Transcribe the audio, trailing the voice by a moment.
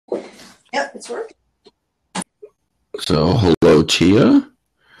Yep, it's working. So, hello, Tia.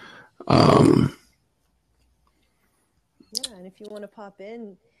 Yeah, and if you want to pop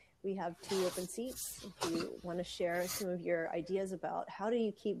in, we have 2 open seats. If you want to share some of your ideas about how do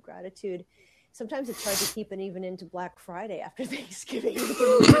you keep gratitude, sometimes it's hard to keep it even into Black Friday after Thanksgiving. You can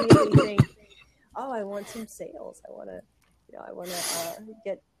immediately think, "Oh, I want some sales. I want to,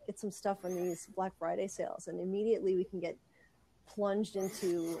 get some stuff on these Black Friday sales," and immediately we can get plunged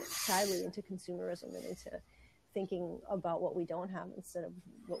sadly into consumerism and into thinking about what we don't have instead of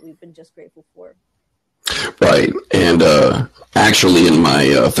what we've been just grateful for. Right. And actually, in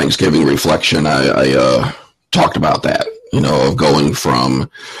my Thanksgiving reflection, I talked about that, of going from,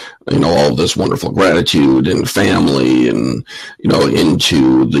 all this wonderful gratitude and family and,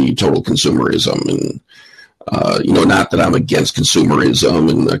 into the total consumerism. And, not that I'm against consumerism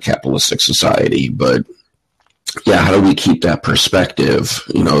in a capitalistic society, but yeah, how do we keep that perspective,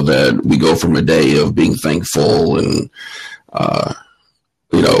 that we go from a day of being thankful and,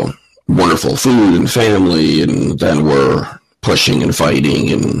 wonderful food and family, and then we're pushing and fighting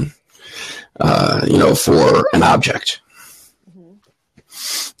and, for an object. Mm-hmm.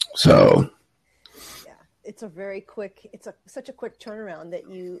 So. Yeah, it's such a quick turnaround that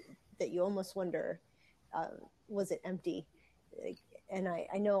you almost wonder, was it empty? And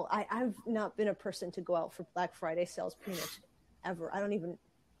I know I've not been a person to go out for Black Friday sales pretty much ever. I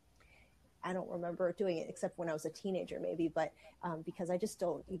don't remember doing it except when I was a teenager, maybe, but because I just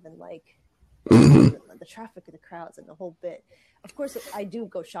don't even like the traffic and the crowds and the whole bit. Of course, I do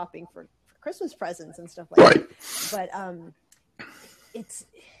go shopping for Christmas presents and stuff like that. But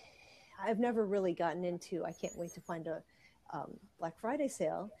I've never really gotten into. I can't wait to find a Black Friday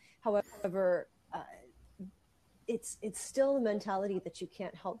sale. However, it's still a mentality that you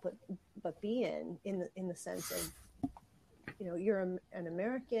can't help but be in the sense of, you're an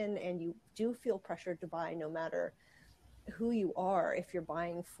American and you do feel pressured to buy no matter who you are. If you're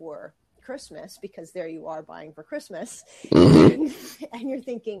buying for Christmas, because there you are buying for Christmas, and you're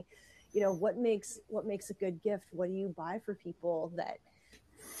thinking, what makes a good gift? What do you buy for people that,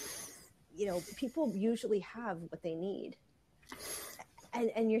 people usually have what they need.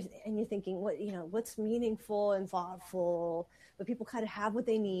 And you're thinking, what's meaningful and thoughtful, but people kind of have what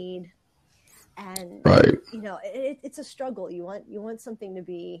they need. And right. It's a struggle. You want something to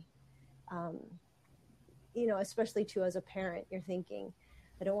be, especially too as a parent, you're thinking,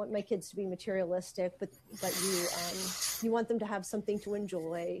 I don't want my kids to be materialistic, but you want them to have something to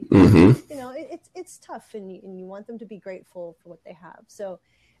enjoy. Mm-hmm. It's tough, and you want them to be grateful for what they have. So,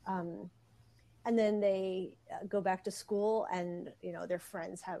 and then they go back to school, and their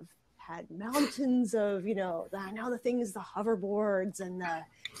friends have had mountains of now the thing is the hoverboards and the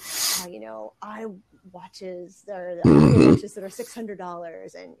iWatches, or the Apple Watches that are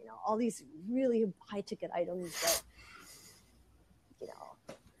 $600, and all these really high ticket items that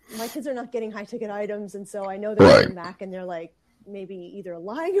my kids are not getting high ticket items, and so I know they're coming back and they're like maybe either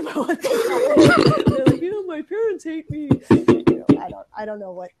lying about what they got. They're like, my parents hate me. I don't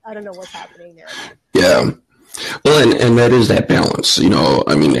know what's happening there. Yeah. Well, and that is that balance,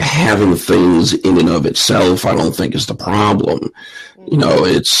 having things in and of itself, I don't think is the problem.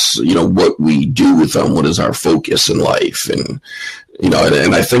 It's, what we do with them, what is our focus in life. And,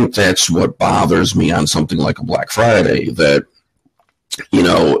 and I think that's what bothers me on something like a Black Friday, that,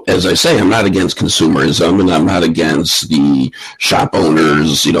 as I say, I'm not against consumerism, and I'm not against the shop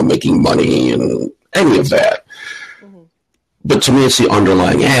owners, making money and any of that. Mm-hmm. But to me, it's the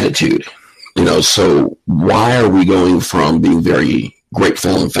underlying attitude. So why are we going from being very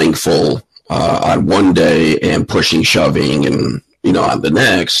grateful and thankful on one day and pushing, shoving, and, on the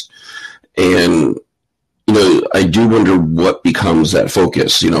next? And, I do wonder what becomes that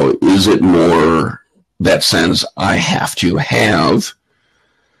focus. Is it more that sense I have to have?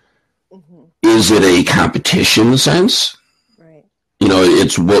 Mm-hmm. Is it a competition sense? Right.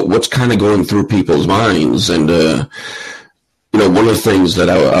 It's what's kind of going through people's minds. And, one of the things that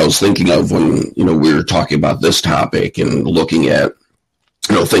I was thinking of when, we were talking about this topic and looking at,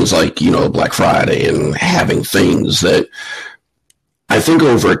 things like, Black Friday and having things that I think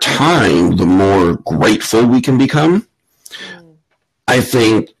over time, the more grateful we can become, I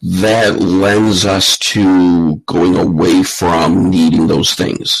think that lends us to going away from needing those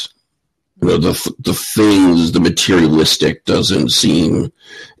things. The things, the materialistic doesn't seem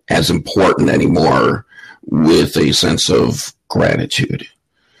as important anymore with a sense of gratitude.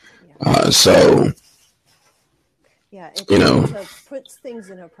 It puts things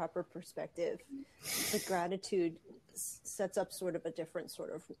in a proper perspective. The gratitude sets up sort of a different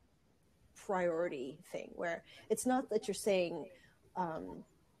sort of priority thing, where it's not that you're saying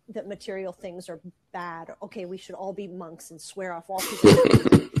that material things are bad. Okay, we should all be monks and swear off all people.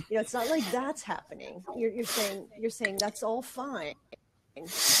 It's not like that's happening. You're saying that's all fine,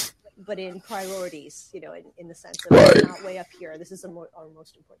 but in priorities, in the sense of Right. it's not way up here. This is our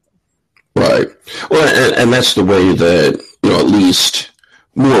most important thing. Right. Well, and that's the way that, at least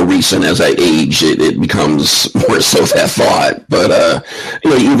more recent as I age, it becomes more so that thought. But,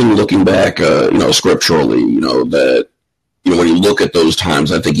 even looking back, scripturally, that, when you look at those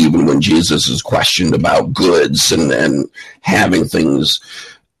times, I think even when Jesus is questioned about goods and having things,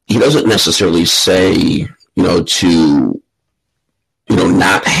 he doesn't necessarily say, to,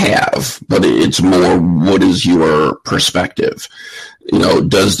 not have, but it's more, what is your perspective?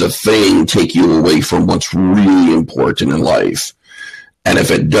 Does the thing take you away from what's really important in life? And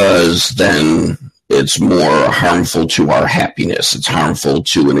if it does, then it's more harmful to our happiness. It's harmful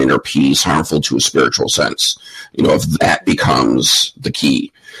to an inner peace, harmful to a spiritual sense, if that becomes the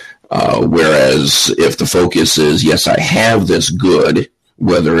key. Whereas if the focus is, yes, I have this good,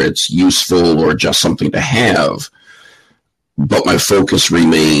 whether it's useful or just something to have, but my focus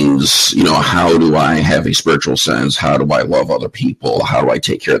remains, how do I have a spiritual sense? How do I love other people? How do I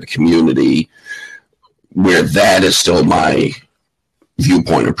take care of the community? Where that is still my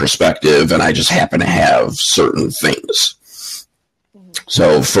viewpoint and perspective, and I just happen to have certain things.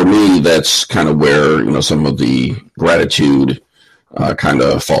 So for me, that's kind of where, some of the gratitude kind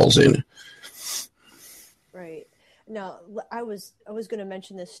of falls in. Right. Now, I was going to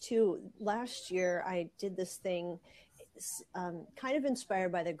mention this too. Last year, I did this thing kind of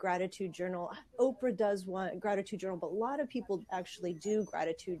inspired by the gratitude journal. Oprah does one gratitude journal, but a lot of people actually do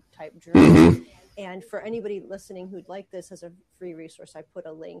gratitude type journals. Mm-hmm. And for anybody listening who'd like this as a free resource, I put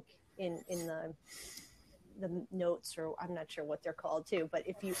a link in the notes, or I'm not sure what they're called too. But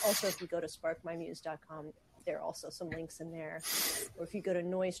if you go to sparkmymuse.com, there are also some links in there. Or if you go to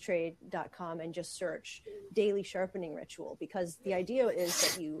noisetrade.com and just search daily sharpening ritual, because the idea is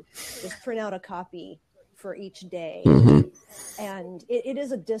that you just print out a copy for each day. Mm-hmm. And it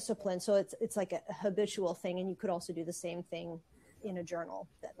is a discipline. So it's like a habitual thing. And you could also do the same thing in a journal,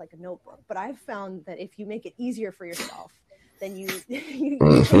 like a notebook. But I've found that if you make it easier for yourself, then you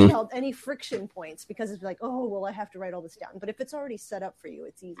take out any friction points, because it's like, oh, well, I have to write all this down. But if it's already set up for you,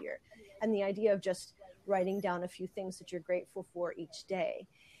 it's easier. And the idea of just writing down a few things that you're grateful for each day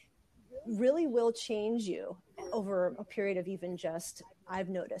really will change you over a period of even just, I've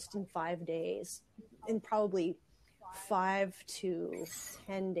noticed, in 5 days, in probably 5 to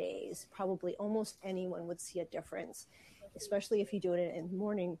 10 days, probably almost anyone would see a difference, especially if you do it in the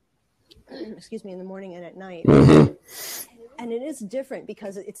morning, in the morning and at night. Mm-hmm. And it is different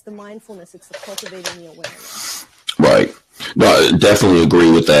because it's the mindfulness, it's the cultivating the awareness. Right. No, I definitely agree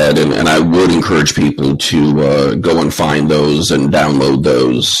with that. And I would encourage people to go and find those and download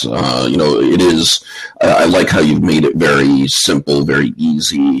those. It is, I like how you've made it very simple, very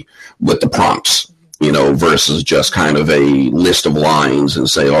easy with the prompts, versus just kind of a list of lines and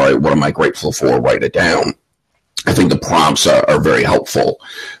say, all right, what am I grateful for? Write it down. I think the prompts are very helpful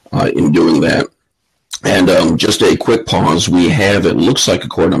in doing that. And just a quick pause. We have, it looks like,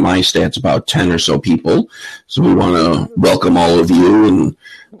 according to my stats, about 10 or so people. So we want to welcome all of you, and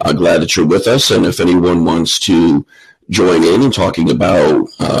glad that you're with us. And if anyone wants to join in talking about,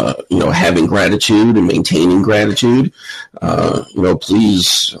 having gratitude and maintaining gratitude,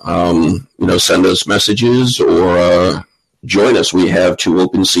 please, send us messages or join us. We have 2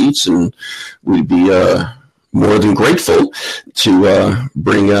 open seats, and we'd be more than grateful to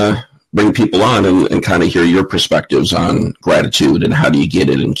bring people on and kind of hear your perspectives on gratitude and how do you get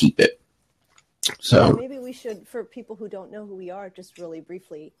it and keep it. So maybe we should, for people who don't know who we are, just really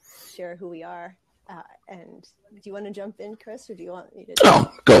briefly share who we are. And do you want to jump in, Chris, or do you want me to? Oh,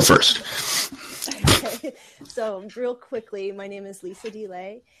 go first. Okay. So real quickly, my name is Lisa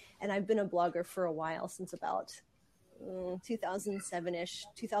DeLay, and I've been a blogger for a while, since about 2007-ish,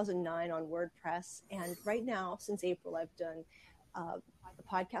 2009 on WordPress. And right now, since April, I've done a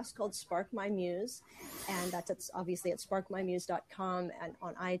podcast called Spark My Muse, and that's obviously at sparkmymuse.com and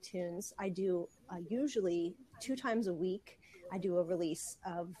on iTunes. I do usually 2 times a week, I do a release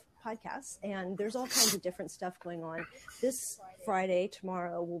of podcasts, and there's all kinds of different stuff going on. This Friday,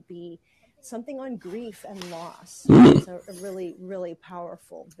 tomorrow, will be something on grief and loss. It's a really, really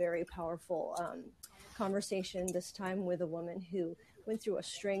powerful, very powerful conversation, this time with a woman who went through a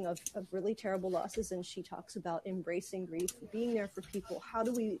string of really terrible losses, and she talks about embracing grief, being there for people. How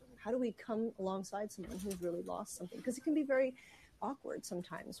do we come alongside someone who's really lost something? Because it can be very awkward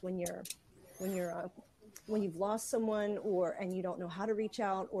sometimes when you've lost someone, and you don't know how to reach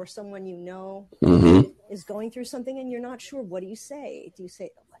out, or someone is going through something and you're not sure. What do you say? Do you say,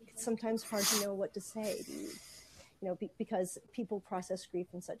 sometimes hard to know what to say. Because people process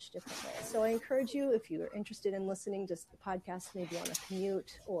grief in such different ways. So I encourage you, if you're interested in listening to the podcast, maybe on a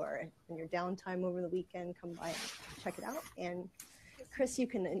commute or in your downtime over the weekend, come by and check it out. And Chris, you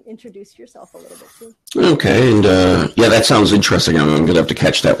can introduce yourself a little bit too. Okay, and that sounds interesting. I'm going to have to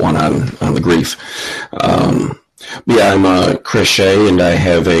catch that one on the grief. I'm Chris Shea, and I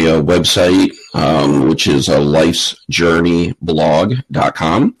have a website, which is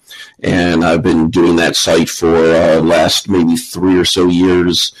lifesjourneyblog.com. And I've been doing that site for last maybe 3 or so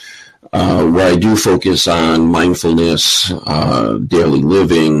years, where I do focus on mindfulness, daily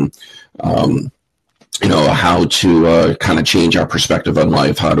living, how to kind of change our perspective on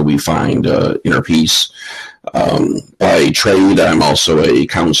life. How do we find inner peace? By trade, I'm also a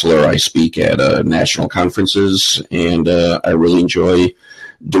counselor. I speak at national conferences, and I really enjoy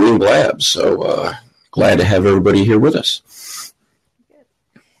doing Blab. So glad to have everybody here with us.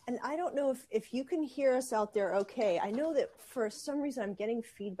 And I don't know if you can hear us out there okay. I know that for some reason I'm getting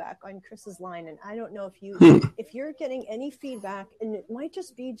feedback on Chris's line, and I don't know if you're getting any feedback, and it might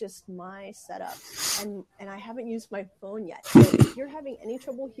just be my setup, and I haven't used my phone yet. So if you're having any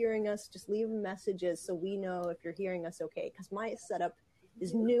trouble hearing us, just leave messages so we know if you're hearing us okay, because my setup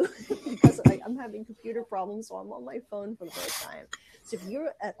is new because I'm having computer problems, so I'm on my phone for the first time. So if you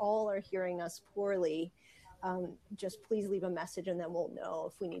at all are hearing us poorly, just please leave a message, and then we'll know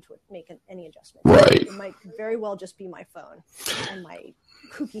if we need to make any adjustments. Right. It might very well just be my phone and my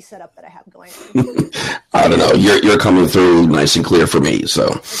kooky setup that I have going on. I don't know. You're coming through nice and clear for me, so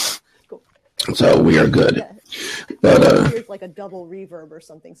okay, cool. So we are good. Yeah. But here's like a double reverb or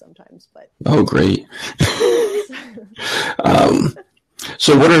something sometimes. But oh, great.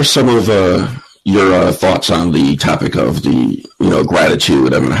 So what are some of your thoughts on the topic of the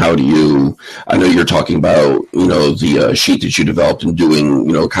gratitude? I mean, I know you're talking about the sheet that you developed and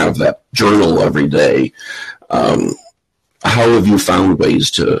doing kind of that journal every day. How have you found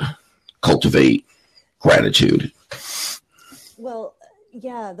ways to cultivate gratitude? Well,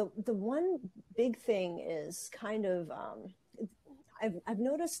 yeah, the one big thing is kind of I've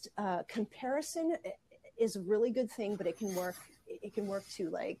noticed comparison is a really good thing, but it can work to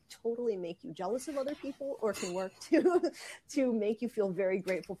like totally make you jealous of other people, or it can work to make you feel very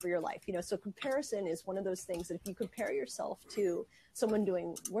grateful for your life. So comparison is one of those things that if you compare yourself to someone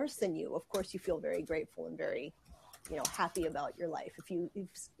doing worse than you, of course you feel very grateful and very happy about your life. If you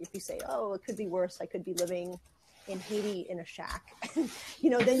say, oh, it could be worse, I could be living in Haiti in a shack,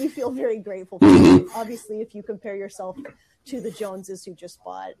 then you feel very grateful for life. Obviously, if you compare yourself to the Joneses who just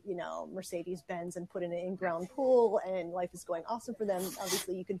bought, Mercedes-Benz and put in an in-ground pool and life is going awesome for them,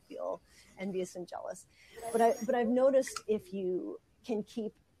 obviously you can feel envious and jealous. But I've noticed if you can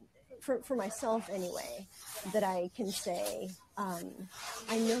keep, for myself anyway, that I can say,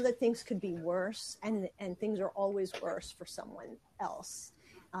 I know that things could be worse, and things are always worse for someone else.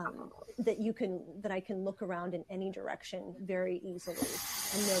 That I can look around in any direction very easily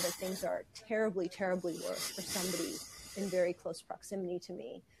and know that things are terribly, terribly worse for somebody in very close proximity to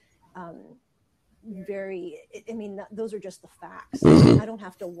me. Those are just the facts. I don't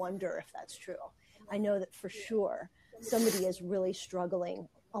have to wonder if that's true. I know that for sure somebody is really struggling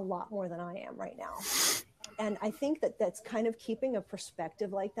a lot more than I am right now. And I think that that's kind of keeping a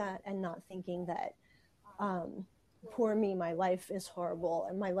perspective like that and not thinking that, poor me, my life is horrible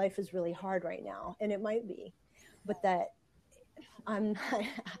and my life is really hard right now. And it might be, but that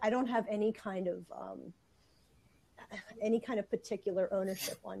I don't have any kind of particular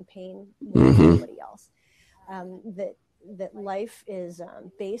ownership on pain with anybody else. That life is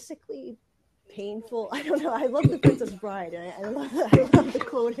basically painful. I don't know. I love The Princess Bride, and I love the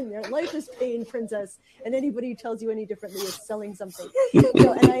quote in there: "Life is pain, princess, and anybody who tells you any differently is selling something."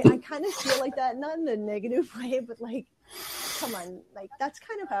 And I kind of feel like that, not in a negative way, but like, come on, like that's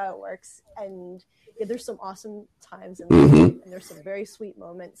kind of how it works. And yeah, there's some awesome times in life, and there's some very sweet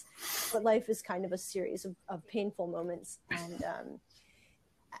moments, but life is kind of a series of painful moments,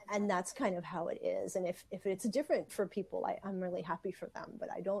 and that's kind of how it is. And if it's different for people, I'm really happy for them, but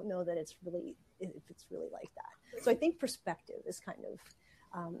I don't know that if it's really like that. So I think perspective is kind of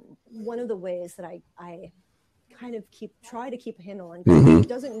one of the ways that I kind of try to keep a handle on. It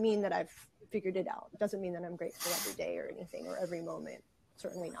doesn't mean that I've figured it out. It doesn't mean that I'm grateful every day or anything, or every moment.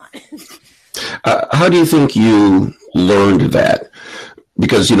 Certainly not. How do you think you learned that?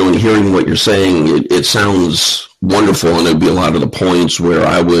 Because, in hearing what you're saying, it sounds wonderful, and it'd be a lot of the points where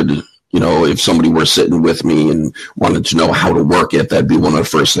I would, if somebody were sitting with me and wanted to know how to work it, that'd be one of the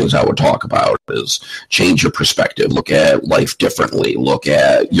first things I would talk about is change your perspective, look at life differently, look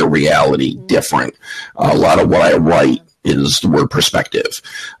at your reality different. A lot of what I write is the word perspective.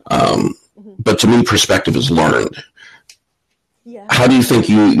 But to me, perspective is learned. Yeah. How do you think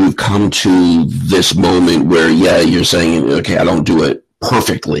you've come to this moment where, you're saying, okay, I don't do it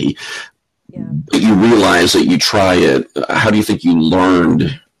perfectly, but you realize that you try it? How do you think you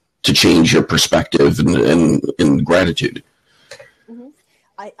learned to change your perspective and gratitude?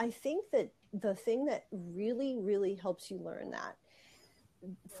 I think that the thing that really, really helps you learn that,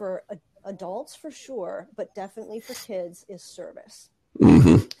 for adults for sure, but definitely for kids, is service.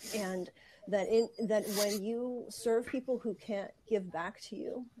 And that when you serve people who can't give back to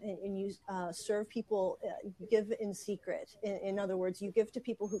you, and you serve people, give in secret. In other words, you give to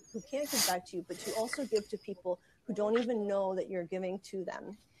people who can't give back to you, but you also give to people who don't even know that you're giving to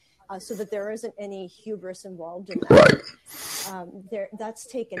them. So that there isn't any hubris involved in that. Right. That's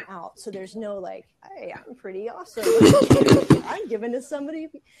taken out. So there's no like, hey, I'm pretty awesome. I'm giving to somebody,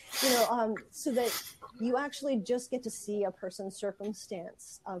 so that you actually just get to see a person's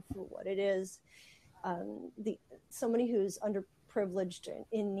circumstance for what it is. Somebody who's underprivileged and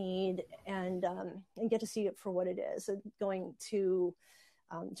in need, and get to see it for what it is. Going to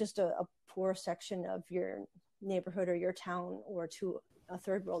just a poor section of your neighborhood or your town, or to a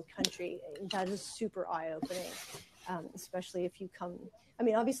third world country, that is super eye-opening, especially if you come. I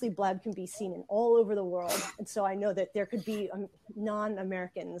mean, obviously Blab can be seen in all over the world, and so I know that there could be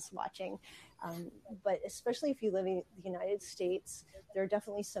non-Americans watching, but especially if you live in the United States, there are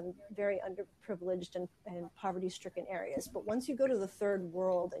definitely some very underprivileged and poverty-stricken areas. But once you go to the third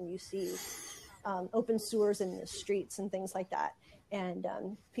world and you see open sewers in the streets and things like that, and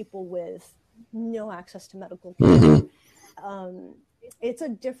people with no access to medical care, it's a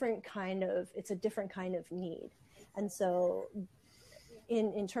different kind of need. And so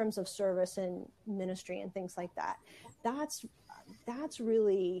in terms of service and ministry and things like that, that's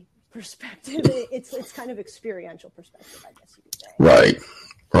really perspective. It's kind of experiential perspective, I guess you could say.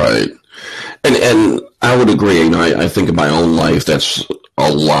 Right. And I would agree. I think in my own life, that's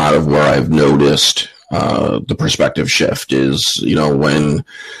a lot of where I've noticed the perspective shift is, when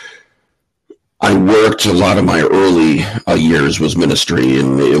I worked, a lot of my early years was ministry,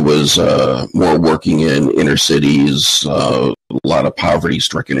 and it was more working in inner cities, a lot of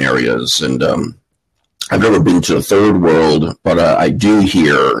poverty-stricken areas. And I've never been to the third world, but I do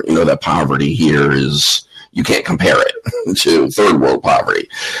hear, that poverty here is, you can't compare it to third world poverty.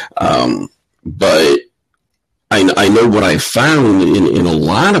 But I know what I found in a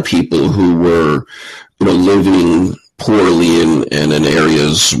lot of people who were, living poorly and in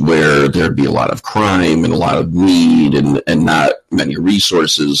areas where there'd be a lot of crime and a lot of need and not many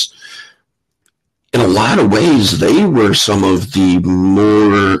resources. In a lot of ways, they were some of the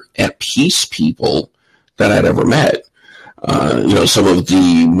more at peace people that I'd ever met. Some of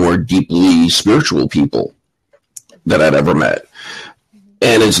the more deeply spiritual people that I'd ever met.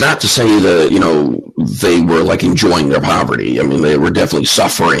 And it's not to say that, they were like enjoying their poverty. I mean, they were definitely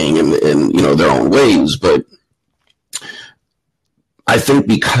suffering in their own ways, but I think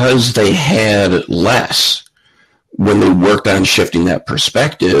because they had less, when they worked on shifting that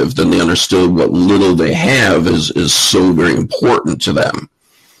perspective, then they understood what little they have is so very important to them.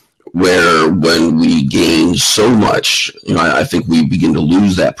 Where when we gain so much, I think we begin to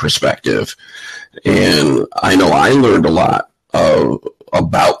lose that perspective. And I know I learned a lot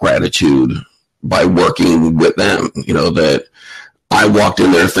about gratitude by working with them, that I walked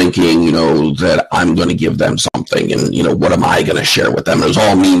in there thinking, that I'm going to give them something, and, what am I going to share with them? It was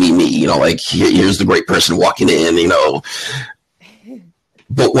all me, like here's the great person walking in,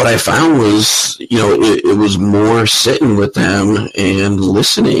 But what I found was, it was more sitting with them and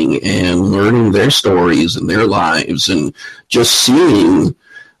listening and learning their stories and their lives, and just seeing,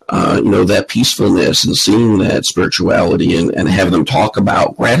 that peacefulness and seeing that spirituality, and having them talk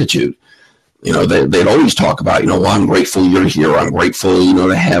about gratitude. They'd always talk about, well, I'm grateful you're here. I'm grateful,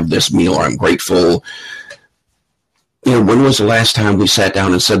 to have this meal. I'm grateful. When was the last time we sat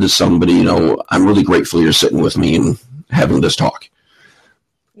down and said to somebody, I'm really grateful you're sitting with me and having this talk?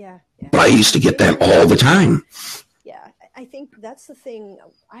 Yeah. But I used to get that all the time. Yeah, I think that's the thing.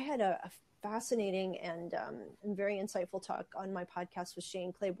 I had a fascinating and very insightful talk on my podcast with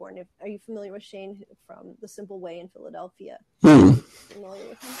Shane Claiborne. Are you familiar with Shane from The Simple Way in Philadelphia? Familiar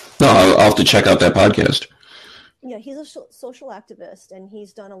with him? No, I'll have to check out that podcast. Yeah, he's a social activist, and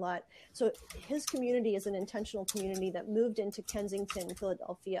he's done a lot. So his community is an intentional community that moved into Kensington,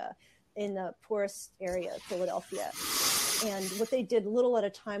 Philadelphia, in the poorest area of Philadelphia. And what they did little at a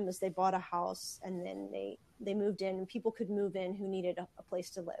time was they bought a house, and then they moved in, and people could move in who needed a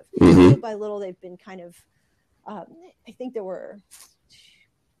place to live. Little by little, they've been kind of, I think there were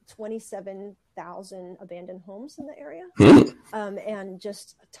 27,000 abandoned homes in the area, and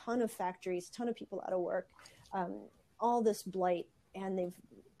just a ton of factories, ton of people out of work, all this blight, and they've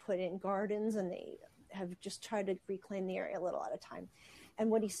put in gardens, and they have just tried to reclaim the area a little at a time. And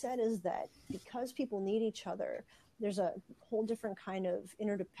what he said is that because people need each other, there's a whole different kind of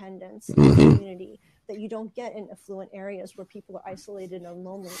interdependence in the community that you don't get in affluent areas where people are isolated and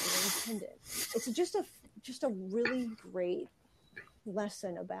lonely and independent. It's just a really great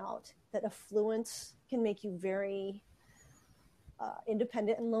lesson about that affluence can make you very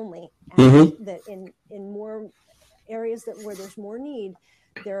independent and lonely, and that in more areas where there's more need,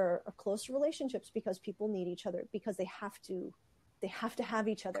 there are closer relationships because people need each other, because they have to have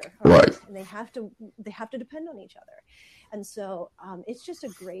each other, right? And they have to depend on each other. And so it's just a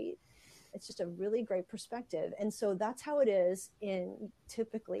really great perspective. And so that's how it is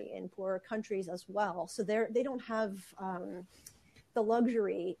typically in poorer countries as well. So they don't have the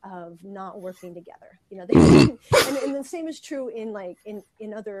luxury of not working together. You know, and the same is true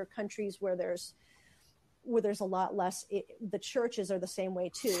in other countries where there's a lot less. The churches are the same way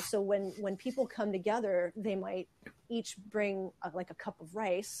too. So when people come together, they might each bring a cup of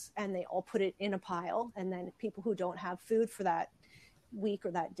rice, and they all put it in a pile. And then people who don't have food for that week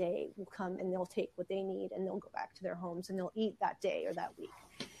or that day will come, and they'll take what they need, and they'll go back to their homes, and they'll eat that day or that week.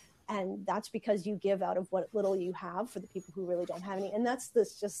 And that's because you give out of what little you have for the people who really don't have any. And that's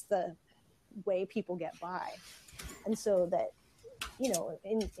just the way people get by. And so that, you know,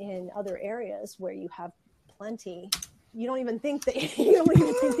 in other areas where you have plenty, you don't even think that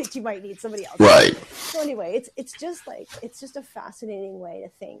you might need somebody else. Right. So anyway, it's just a fascinating way to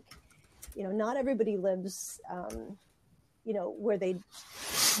think. You know, not everybody lives, you know, where they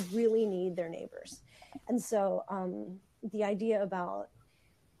really need their neighbors. And so the idea about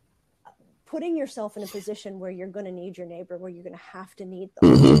putting yourself in a position where you're going to need your neighbor, where you're going to have to need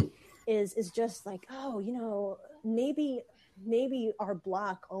them, is just like, oh, you know, maybe our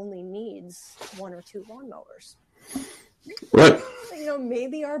block only needs 1 or 2 lawnmowers. Right. You know,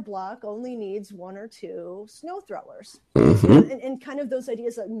 maybe our block only needs 1 or 2 snow throwers. And kind of those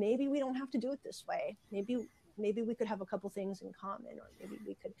ideas that maybe we don't have to do it this way. Maybe we could have a couple things in common, or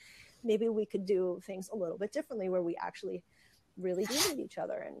maybe we could do things a little bit differently where we actually really do need each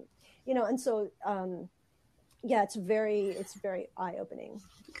other. And, you know, and so, yeah, it's very eye-opening.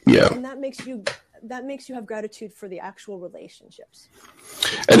 Yeah. And that makes you have gratitude for the actual relationships.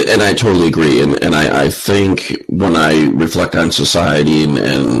 And I totally agree. And I think when I reflect on society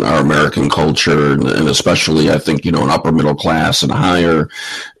and our American culture, and especially, I think, you know, an upper middle class and higher,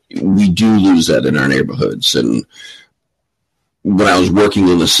 we do lose that in our neighborhoods. And when I was working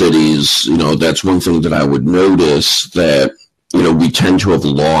in the cities, you know, that's one thing that I would notice, that, you know, we tend to have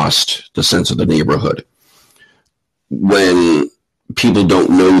lost the sense of the neighborhood when people don't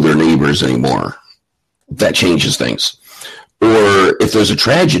know their neighbors anymore. That changes things. Or if there's a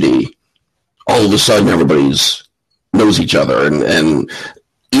tragedy, all of a sudden everybody knows each other. And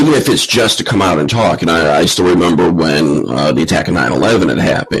even if it's just to come out and talk. And I still remember when the attack of 9/11 had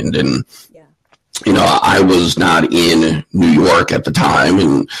happened. And, you know, I was not in New York at the time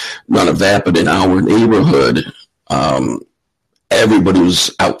and none of that. But in our neighborhood, everybody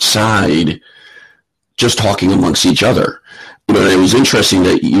was outside just talking amongst each other. You know, and it was interesting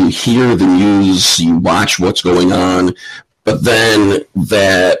that you hear the news, you watch what's going on, but then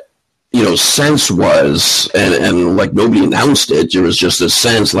that, you know, sense was, and like nobody announced it, there was just a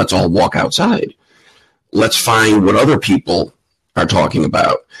sense, let's all walk outside. Let's find what other people are talking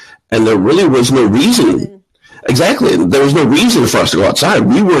about. And there really was no reason. Exactly. There was no reason for us to go outside.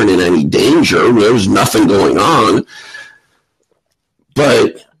 We weren't in any danger. There was nothing going on.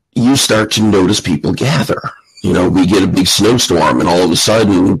 But you start to notice people gather. You know, we get a big snowstorm, and all of a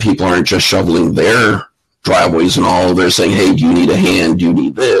sudden people aren't just shoveling their driveways and all. They're saying, hey, do you need a hand? Do you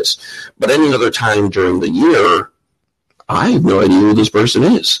need this? But any other time during the year, I have no idea who this person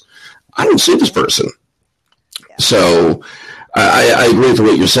is. I don't see this person. So I agree with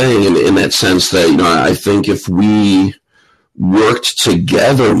what you're saying in that sense that, you know, I think if we worked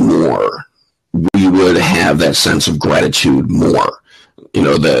together more, we would have that sense of gratitude more, you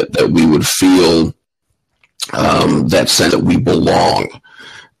know, that we would feel that sense that we belong.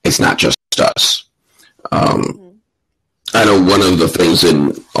 It's not just us. I know one of the things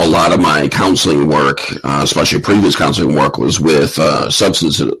in a lot of my counseling work, especially previous counseling work, was with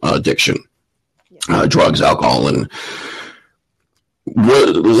substance addiction, drugs, alcohol. And a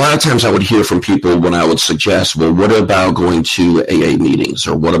lot of times I would hear from people when I would suggest, well, what about going to AA meetings,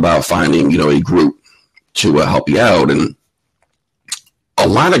 or what about finding, you know, a group to help you out? And a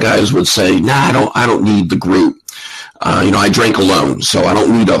lot of guys would say, nah, I don't need the group. I drank alone, so I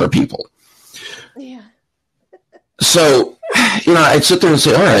don't need other people. Yeah. So, I'd sit there and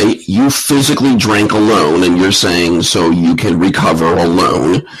say, all right, you physically drank alone, and you're saying so you can recover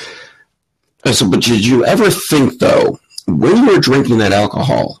alone. I said, but did you ever think, though, when you were drinking that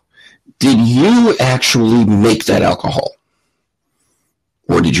alcohol, did you actually make that alcohol?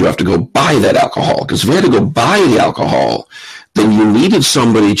 Or did you have to go buy that alcohol? Because if you had to go buy the alcohol, then you needed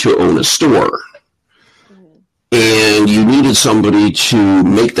somebody to own a store. And you needed somebody to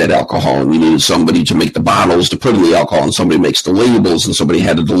make that alcohol, and you needed somebody to make the bottles to put in the alcohol, and somebody makes the labels, and somebody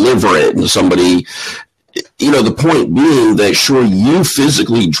had to deliver it, and somebody, the point being that sure, you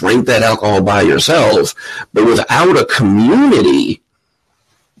physically drank that alcohol by yourself, but without a community,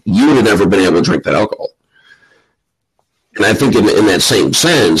 you would have never been able to drink that alcohol. And I think in that same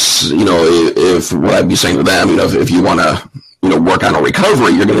sense, if what I'd be saying to them, if you want to, work on a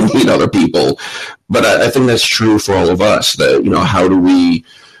recovery, you're going to need other people. But I think that's true for all of us, that, how do we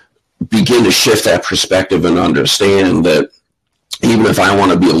begin to shift that perspective and understand that even if I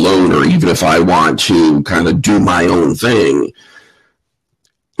want to be alone, or even if I want to kind of do my own thing,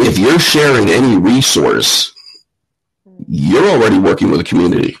 if you're sharing any resource, you're already working with a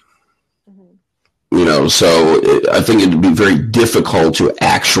community. So I think it'd be very difficult to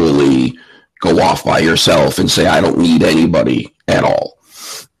actually go off by yourself and say, I don't need anybody at all.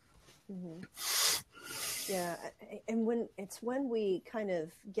 Yeah. And when we kind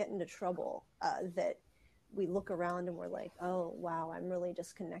of get into trouble, that we look around and we're like, oh, wow, I'm really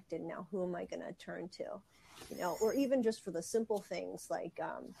disconnected now. Who am I going to turn to? Or even just for the simple things like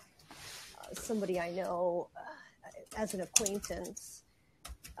somebody I know as an acquaintance,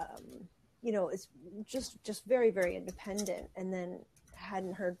 is just very, very independent, and then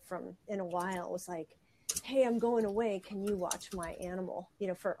hadn't heard from in a while. It was like, hey, I'm going away. Can you watch my animal,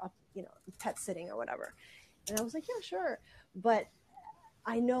 for pet sitting or whatever? And I was like, yeah, sure. But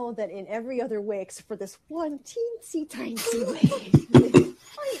I know that in every other way, except for this one teensy tiny way,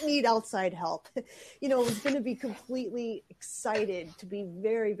 might need outside help. Was going to be completely excited to be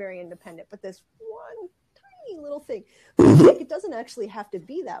very, very independent. But this one tiny little thing, it doesn't actually have to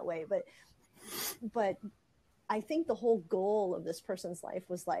be that way. But I think the whole goal of this person's life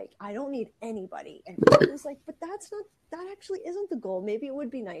was like, I don't need anybody. And it was like, but that actually isn't the goal. Maybe it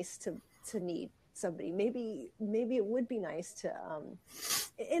would be nice to need somebody. Maybe it would be nice to,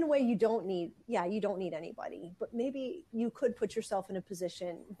 in a way you don't need anybody, but maybe you could put yourself in a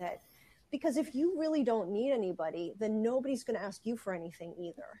position that, because if you really don't need anybody, then nobody's going to ask you for anything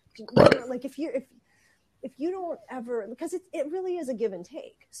either. Like if you don't ever, because it really is a give and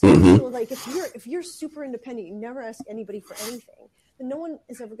take. So like if you're super independent, you never ask anybody for anything, then no one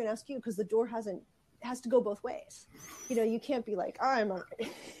is ever going to ask you, because the door has to go both ways. You can't be like, I'm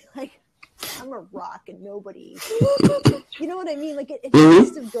a rock and nobody, you know what I mean? Like it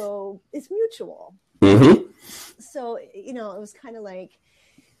has to go, it's mutual. So, it was kind of like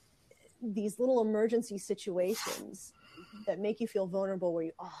these little emergency situations that make you feel vulnerable,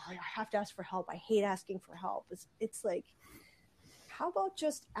 where I have to ask for help. I hate asking for help. It's like, how about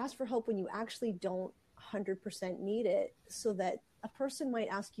just ask for help when you actually don't 100% need it, so that a person might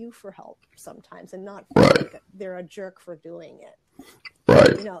ask you for help sometimes, and not feel like they're a jerk for doing it.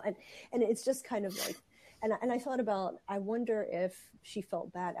 Right. And it's just kind of like, and I thought about, I wonder if she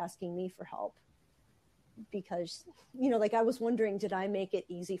felt bad asking me for help, because, like I was wondering, did I make it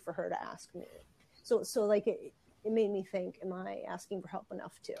easy for her to ask me? So like it made me think, am I asking for help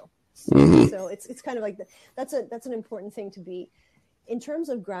enough too? So it's kind of like that's an important thing to be, in terms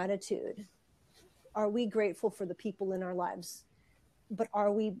of gratitude. Are we grateful for the people in our lives, but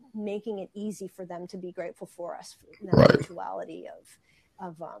are we making it easy for them to be grateful for us, in that mutuality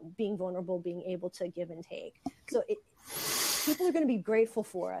of being vulnerable, being able to give and take? So people are going to be grateful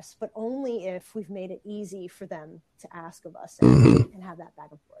for us, but only if we've made it easy for them to ask of us and have that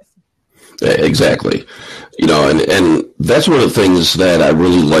back and forth. Exactly. And that's one of the things that I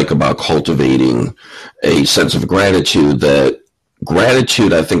really like about cultivating a sense of gratitude. That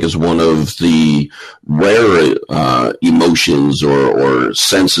gratitude, I think, is one of the rare emotions or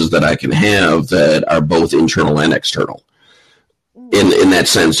senses that I can have that are both internal and external. In that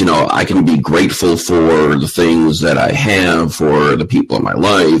sense, I can be grateful for the things that I have, for the people in my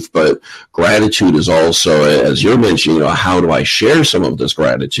life, but gratitude is also, as you're mentioning, how do I share some of this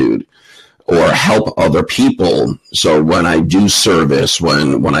gratitude or help other people? So when I do service,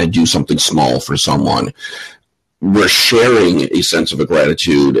 when I do something small for someone, we're sharing a sense of a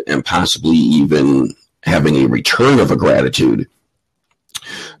gratitude, and possibly even having a return of a gratitude.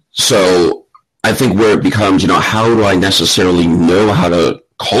 So I think where it becomes, how do I necessarily know how to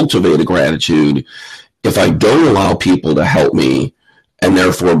cultivate a gratitude, if I don't allow people to help me and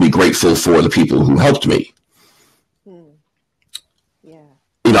therefore be grateful for the people who helped me? Yeah.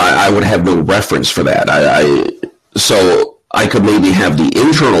 You know, I would have no reference for that. So I could maybe have the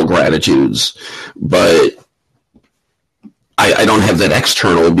internal gratitudes, but I don't have that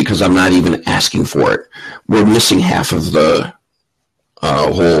external because I'm not even asking for it. We're missing half of the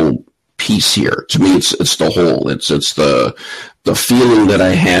whole piece here. To me, it's the whole. It's the feeling that I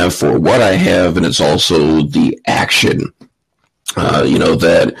have for what I have, and it's also the action,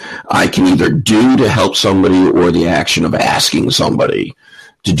 that I can either do to help somebody or the action of asking somebody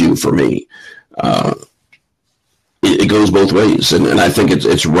to do for me. It goes both ways, and I think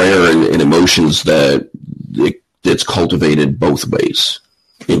it's rare in emotions that it's cultivated both ways,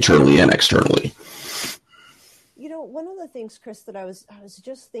 internally and externally. One of the things, Chris, that I was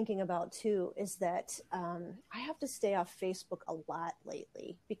just thinking about too is that I have to stay off Facebook a lot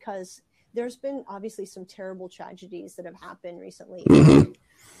lately because there's been obviously some terrible tragedies that have happened recently. Mm-hmm.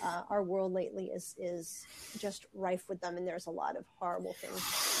 Our world lately is just rife with them, and there's a lot of horrible things.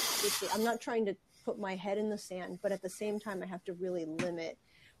 Obviously, I'm not trying to put my head in the sand, but at the same time, I have to really limit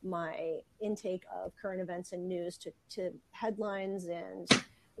my intake of current events and news to headlines, and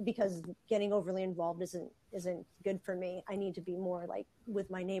because getting overly involved isn't good for me. I need to be more like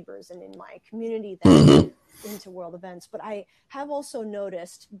with my neighbors and in my community than into world events. But I have also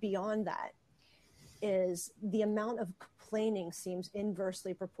noticed beyond that is the amount of complaining seems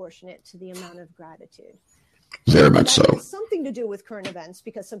inversely proportionate to the amount of gratitude. Very much so. Has something to do with current events,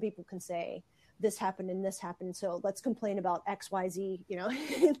 because some people can say this happened and this happened, so let's complain about XYZ,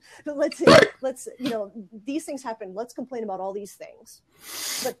 let's these things happen, let's complain about all these things.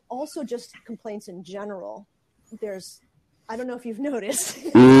 But also just complaints in general. I don't know if you've noticed.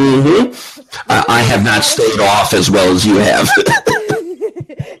 Mm-hmm. I have not stayed off as well as you have.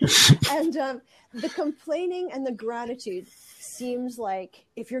 And the complaining and the gratitude seems like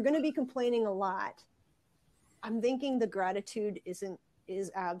if you're going to be complaining a lot, I'm thinking the gratitude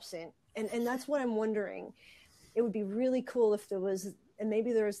is absent. And that's what I'm wondering. It would be really cool if there was, and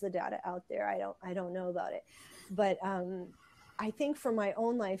maybe there's the data out there. I don't know about it, but I think for my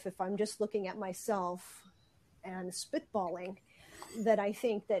own life, if I'm just looking at myself and spitballing, that I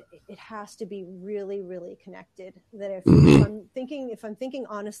think that it has to be really, really connected. That if I'm thinking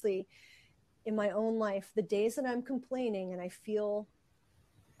honestly, in my own life, the days that I'm complaining and I feel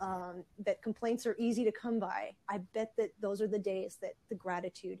that complaints are easy to come by, I bet that those are the days that the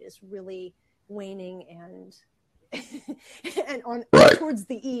gratitude is really waning and right. towards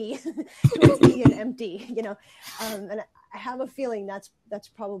the E and empty, and I have a feeling that's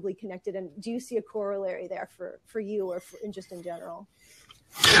probably connected. And do you see a corollary there for you or just in general?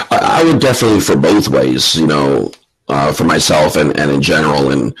 I would definitely for both ways, for myself and in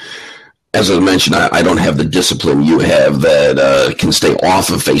general. And as I mentioned, I don't have the discipline you have that can stay off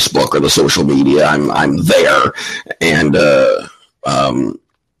of Facebook or the social media. I'm there, and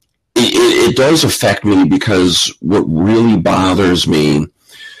it does affect me because what really bothers me,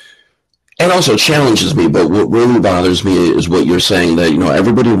 and also challenges me, but what really bothers me is what you're saying, that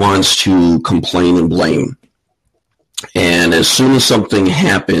everybody wants to complain and blame, and as soon as something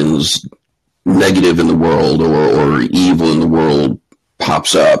happens negative in the world or evil in the world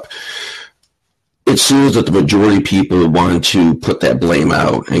pops up, it seems that the majority of people want to put that blame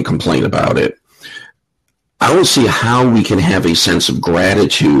out and complain about it. I don't see how we can have a sense of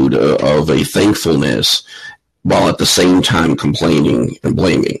gratitude, of a thankfulness, while at the same time complaining and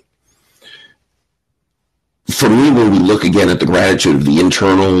blaming. For me, when we look again at the gratitude of the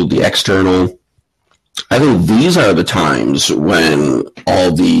internal, the external, I think these are the times when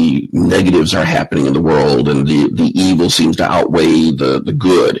all the negatives are happening in the world and the evil seems to outweigh the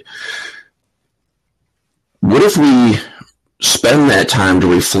good. What if we spend that time to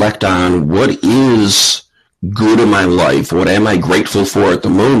reflect on what is good in my life? What am I grateful for at the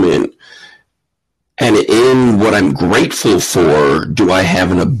moment? And in what I'm grateful for, do I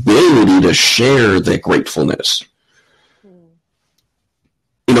have an ability to share that gratefulness?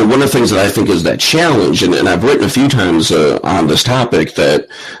 One of the things that I think is that challenge, and I've written a few times on this topic, that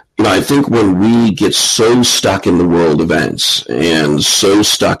I think when we get so stuck in the world events and so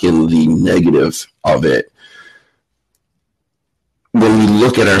stuck in the negative of it, when we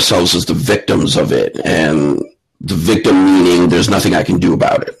look at ourselves as the victims of it, and the victim meaning there's nothing I can do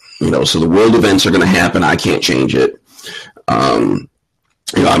about it, so the world events are going to happen. I can't change it. I'm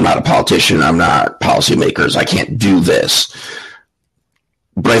not a politician. I'm not policymakers. I can't do this.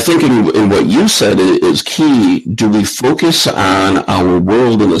 But I think in what you said is key. Do we focus on our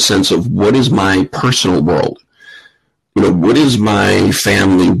world in the sense of what is my personal world? what is my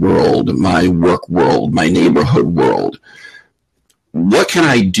family world, my work world, my neighborhood world? What can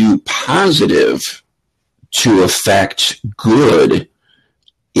I do positive to affect good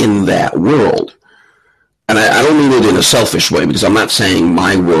in that world? And I don't mean it in a selfish way, because I'm not saying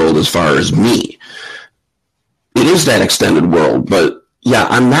my world as far as me. It is that extended world, but yeah,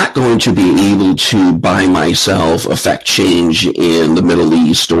 I'm not going to be able to by myself affect change in the Middle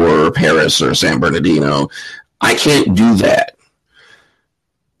East or Paris or San Bernardino. I can't do that.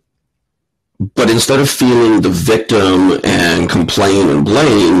 But instead of feeling the victim and complain and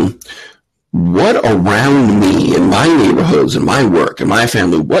blame, what around me in my neighborhoods, in my work, in my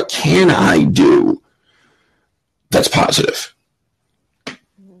family, what can I do that's positive?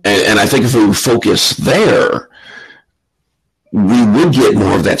 And I think if we focus there, we would get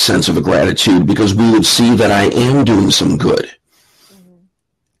more of that sense of a gratitude, because we would see that I am doing some good.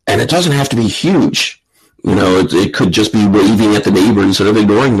 And it doesn't have to be huge. It could just be waving at the neighbor instead of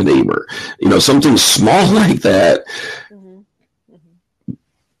ignoring the neighbor. Something small like that.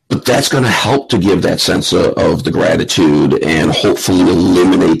 But that's going to help to give that sense of the gratitude, and hopefully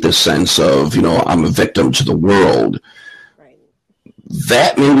eliminate the sense of, I'm a victim to the world. Right.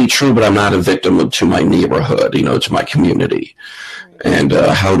 That may be true, but I'm not a victim to my neighborhood, to my community. Right. And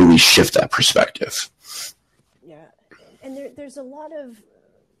how do we shift that perspective? Yeah. And there's a lot of,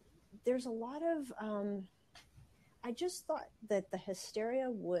 I just thought that the hysteria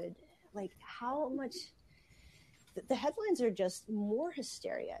would, how much, the headlines are just more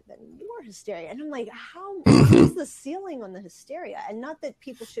hysteria than more hysteria. And I'm like, what's the ceiling on the hysteria? And not that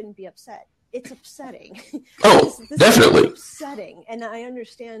people shouldn't be upset. It's upsetting. Oh, this definitely. Is upsetting. And I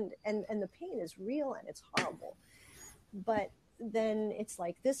understand, and the pain is real and it's horrible. But then it's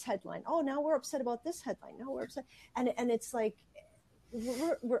like this headline, oh, now we're upset about this headline. Now we're upset. And it's like,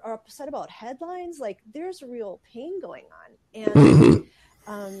 we're upset about headlines. Like, there's real pain going on.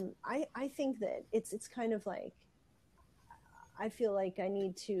 And I think that it's kind of like, I feel like I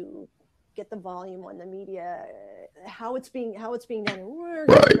need to get the volume on the media, how it's being done, and we're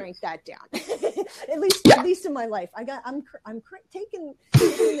going to crank that down. at least in my life, I'm taking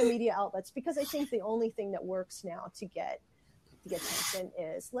the media outlets, because I think the only thing that works now to get attention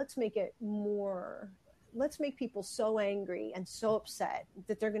is let's make people so angry and so upset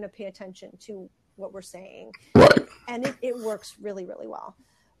that they're going to pay attention to what we're saying. Right. And it works really, really well,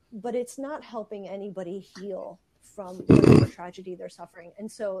 but it's not helping anybody heal from whatever tragedy they're suffering.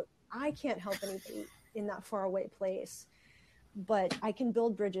 And so I can't help anybody in that far away place, but I can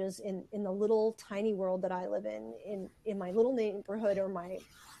build bridges in the little tiny world that I live in my little neighborhood, or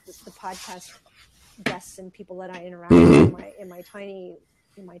the podcast guests and people that I interact with in my tiny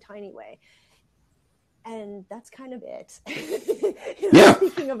way. And that's kind of it.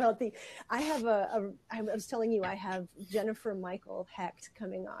 Speaking about I was telling you, I have Jennifer Michael Hecht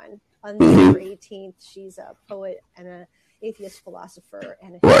coming on November 18th. She's a poet and an atheist philosopher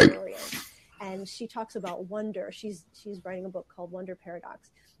and a historian. And she talks about wonder. She's writing a book called Wonder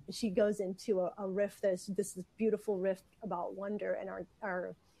Paradox. And she goes into a riff, this beautiful riff about wonder and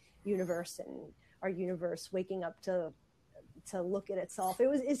our universe, and our universe waking up to look at itself.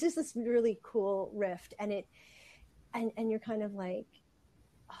 It's just this really cool rift, and you're kind of like,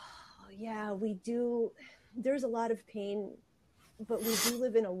 oh yeah, we do. There's a lot of pain, but we do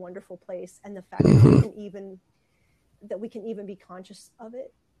live in a wonderful place, and the fact that we can even be conscious of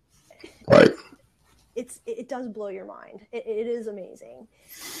it, right? It does blow your mind. It is amazing,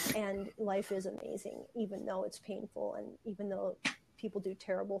 and life is amazing, even though it's painful, and even though people do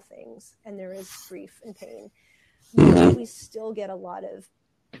terrible things, and there is grief and pain. We still get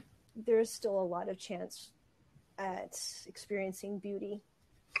there's still a lot of chance at experiencing beauty,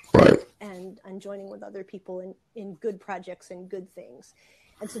 right, and joining with other people in good projects and good things.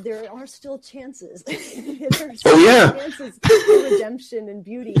 And so there are still chances. Chances for redemption and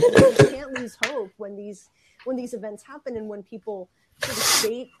beauty. And we can't lose hope when these events happen, and when people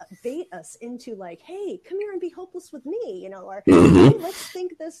sort of bait us into like, hey, come here and be hopeless with me, or hey, let's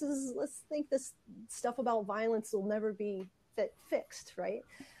think this stuff about violence will never be fixed, right?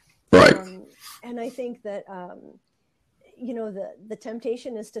 Right. And I think that the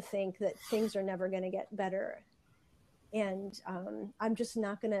temptation is to think that things are never going to get better, and I'm just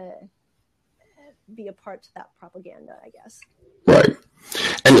not going to be a part to that propaganda, I guess. Right.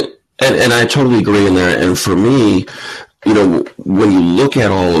 And I totally agree in that. And for me, when you look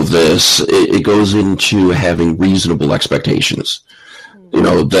at all of this, it goes into having reasonable expectations.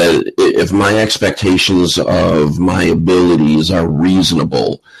 That if my expectations of my abilities are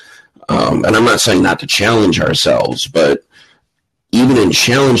reasonable, and I'm not saying not to challenge ourselves, but even in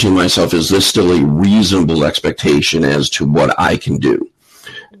challenging myself, is this still a reasonable expectation as to what I can do?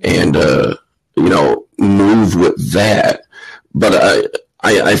 And, move with that. But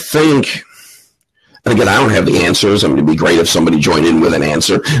I think, and again, I don't have the answers. I mean, it'd be great if somebody joined in with an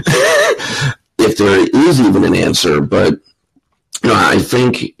answer, if there is even an answer. But, I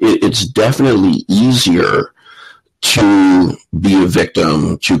think it's definitely easier to be a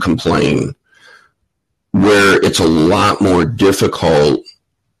victim, to complain, where it's a lot more difficult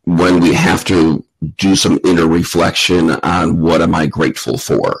when we have to do some inner reflection on what am I grateful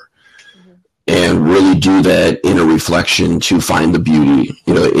for, and really do that inner reflection to find the beauty,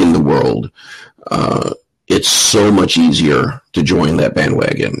 in the world. It's so much easier to join that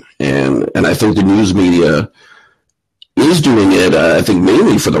bandwagon. And I think the news media is doing it, I think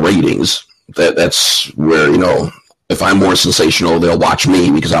mainly for the ratings. That's where, if I'm more sensational, they'll watch me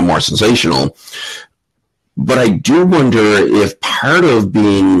because I'm more sensational. But I do wonder if part of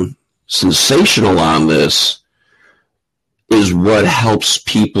being sensational on this is what helps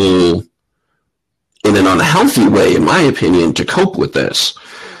people in an unhealthy way, in my opinion, to cope with this.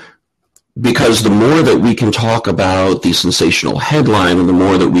 Because the more that we can talk about the sensational headline, and the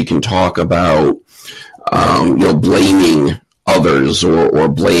more that we can talk about, blaming others or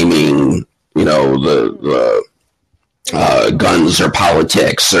blaming, the guns or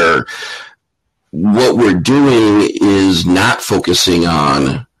politics, or what we're doing is not focusing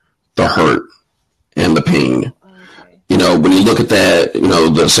on the hurt and the pain. When you look at that,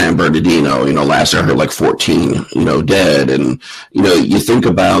 the San Bernardino, last I heard like 14, dead. And, you think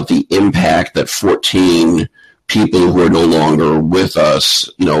about the impact that 14 people who are no longer with us,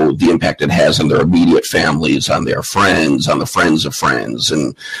 the impact it has on their immediate families, on their friends, on the friends of friends.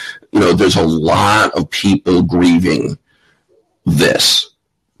 And, there's a lot of people grieving this.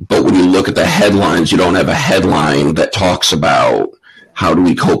 But when you look at the headlines, you don't have a headline that talks about how do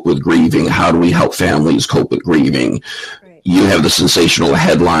we cope with grieving? How do we help families cope with grieving? Right. You have the sensational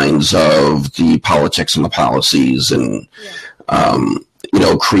headlines of the politics and the policies, and,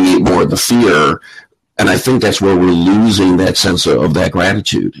 create more of the fear. And I think that's where we're losing that sense of that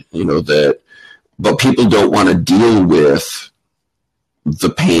gratitude, but people don't want to deal with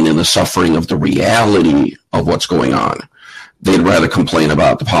the pain and the suffering of the reality of what's going on. They'd rather complain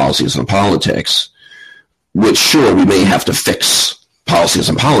about the policies and politics, which sure, we may have to fix policies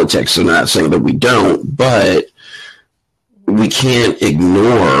and politics. I'm not saying that we don't, but we can't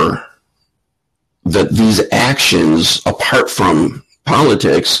ignore that these actions, apart from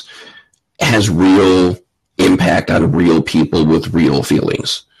politics, has real impact on real people with real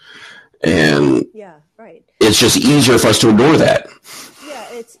feelings. And it's just easier for us to ignore that. Yeah,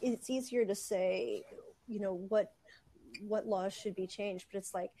 it's easier to say, what laws should be changed, but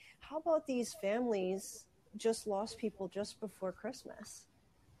it's like, how about these families just lost people just before Christmas?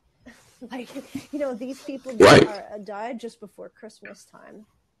 These people died just before Christmas time,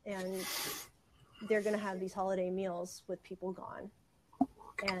 and they're going to have these holiday meals with people gone.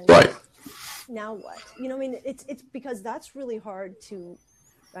 And now what? It's because that's really hard to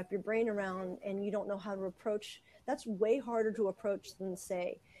wrap your brain around, and you don't know how to approach. That's way harder to approach than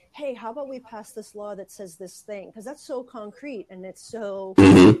say, hey, how about we pass this law that says this thing? Because that's so concrete and it's so,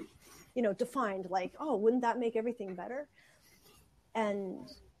 defined. Like, oh, wouldn't that make everything better? And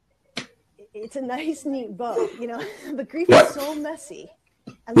it's a nice, neat bow. But grief is so messy.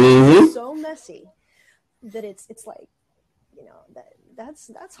 And it's so messy that it's like,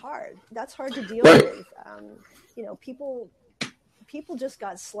 that's hard. That's hard to deal with. People just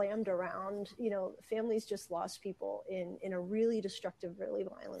got slammed around, families just lost people in a really destructive, really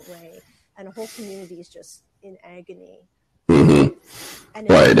violent way. And a whole community is just in agony. Mm-hmm.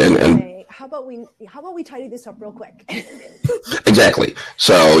 And how about we tidy this up real quick? Exactly.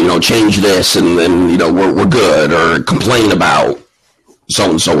 So, change this and then, we're good, or complain about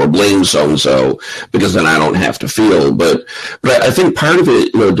so-and-so or blame so-and-so because then I don't have to feel. But I think part of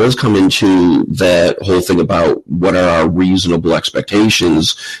it, does come into that whole thing about what are our reasonable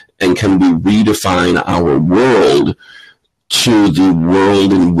expectations, and can we redefine our world to the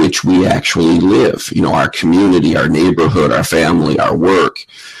world in which we actually live, our community, our neighborhood, our family, our work.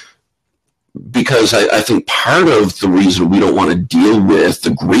 Because I think part of the reason we don't want to deal with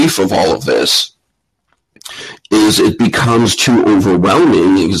the grief of all of this is it becomes too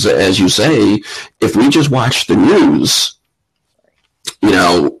overwhelming. As you say, if we just watch the news,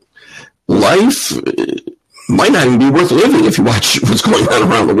 life might not even be worth living if you watch what's going on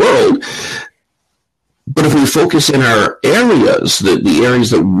around the world. But if we focus in our areas, the areas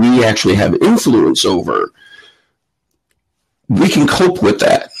that we actually have influence over, we can cope with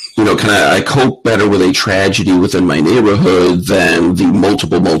that. I cope better with a tragedy within my neighborhood than the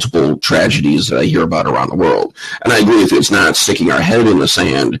multiple tragedies that I hear about around the world. And I agree with you, it's not sticking our head in the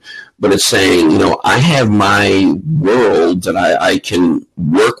sand, but it's saying, I have my world that I can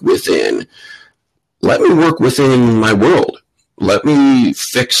work within. Let me work within my world. Let me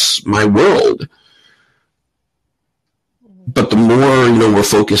fix my world. But the more, we're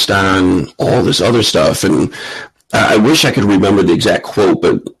focused on all this other stuff, and I wish I could remember the exact quote,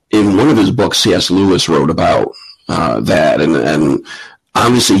 but in one of his books, C.S. Lewis wrote about that. And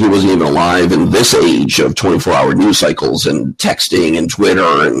obviously he wasn't even alive in this age of 24-hour news cycles and texting and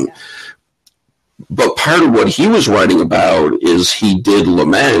Twitter. But part of what he was writing about is he did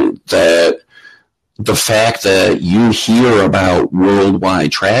lament that the fact that you hear about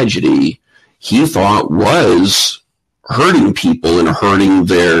worldwide tragedy, he thought was hurting people and hurting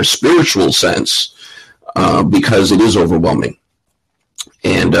their spiritual sense, because it is overwhelming.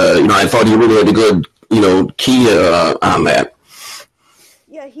 And, I thought he really had a good, key on that.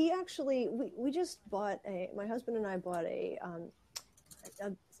 Yeah, he actually, we just bought my husband and I bought a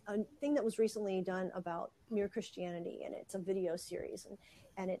thing that was recently done about Mere Christianity, and it's a video series,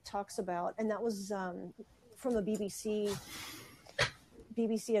 and it talks about, and that was from the BBC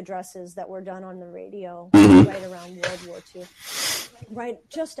addresses that were done on the radio right around World War II, right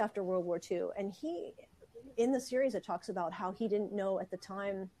just after World War II. And in the series, it talks about how he didn't know at the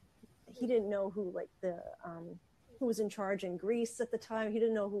time, he didn't know who who was in charge in Greece at the time. He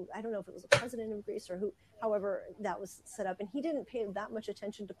didn't know who, I don't know if it was the president of Greece or who, however that was set up. And he didn't pay that much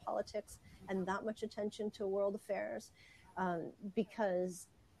attention to politics and that much attention to world affairs, because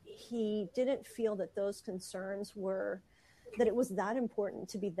he didn't feel that those concerns that it was that important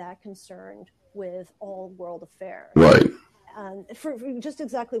to be that concerned with all world affairs. Right. For just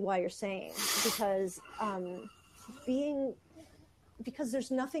exactly why you're saying, because because there's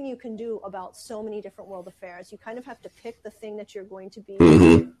nothing you can do about so many different world affairs. You kind of have to pick the thing that you're going to be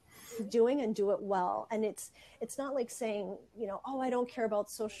doing and do it well. And it's not like saying, I don't care about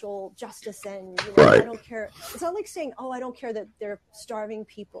social justice and I don't care. It's not like saying, I don't care that they're starving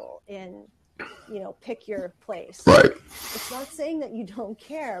people in, pick your place. Right. It's not saying that you don't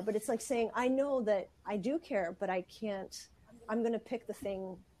care, but it's like saying, I know that I do care, but I can't. I'm going to pick the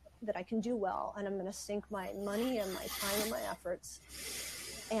thing that I can do well, and I'm going to sink my money and my time and my efforts,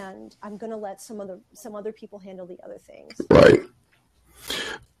 and I'm going to let some other people handle the other things. Right.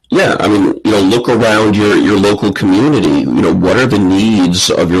 Yeah, look around your local community. What are the needs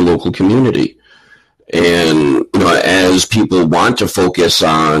of your local community? And, as people want to focus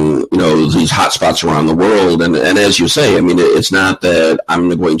on, these hot spots around the world, and as you say, it's not that I'm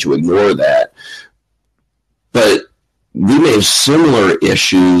going to ignore that, but we may have similar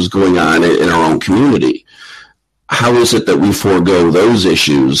issues going on in our own community. How is it that we forego those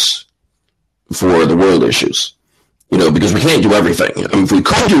issues for the world issues? Because we can't do everything. If we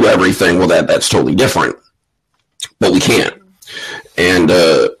could do everything, well, that's totally different. But we can't. And,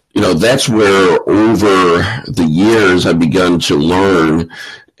 that's where over the years I've begun to learn,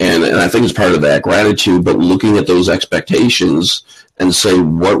 and I think it's part of that gratitude, but looking at those expectations and say,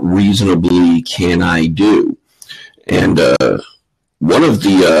 what reasonably can I do? And one of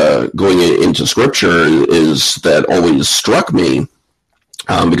the going into scripture is that always struck me,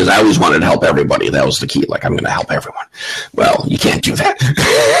 because I always wanted to help everybody. That was the key. Like, I'm going to help everyone. Well, you can't do that.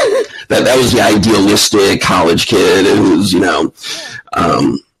 that was the idealistic college kid who's,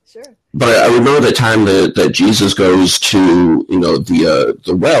 Sure. But I remember the time that Jesus goes to,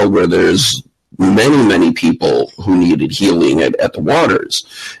 the well where there's many people who needed healing at the waters.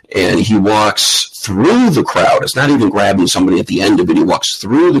 And he walks through the crowd. It's not even grabbing somebody at the end of it. He walks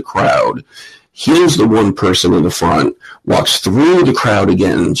through the crowd, heals the one person in the front, walks through the crowd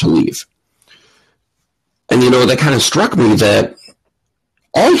again to leave. And, that kind of struck me that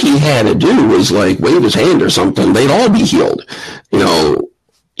all he had to do was wave his hand or something. They'd all be healed.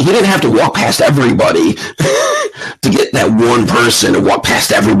 He didn't have to walk past everybody to get that one person and walk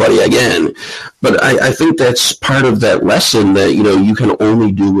past everybody again. But I think that's part of that lesson that, you can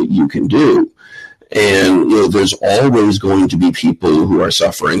only do what you can do. And, there's always going to be people who are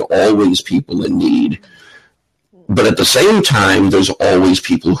suffering, always people in need. But at the same time, there's always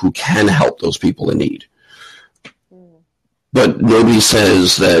people who can help those people in need. But nobody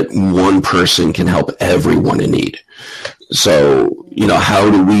says that one person can help everyone in need. So, how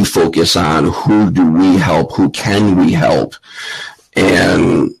do we focus on who do we help, who can we help,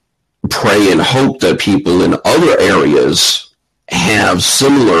 and pray and hope that people in other areas have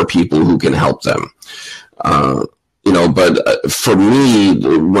similar people who can help them. But for me,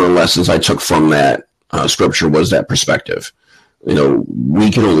 one of the lessons I took from that scripture was that perspective.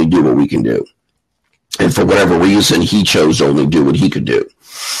 we can only do what we can do. And for whatever reason, he chose to only do what he could do.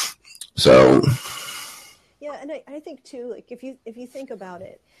 So. Yeah, and I think too, like if you think about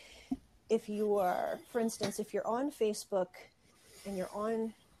it, if you are, for instance, if you're on Facebook and you're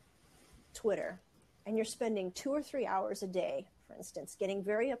on Twitter and you're spending 2 or 3 hours a day, for instance, getting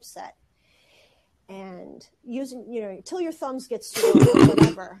very upset and using, till your thumbs get sore or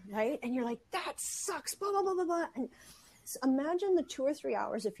whatever, right? And you're like, that sucks, blah, blah, blah, blah, blah. And imagine the 2 or 3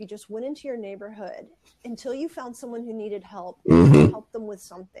 hours if you just went into your neighborhood until you found someone who needed help and help them with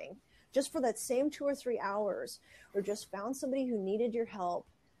something, just for that same 2 or 3 hours, or just found somebody who needed your help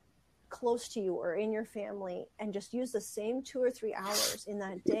close to you or in your family, and just use the same 2 or 3 hours in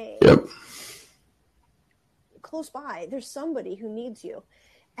that day. Yep. Close by, there's somebody who needs you.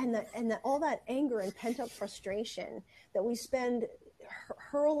 And that all that anger and pent-up frustration that we spend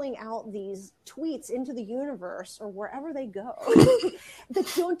hurling out these tweets into the universe or wherever they go that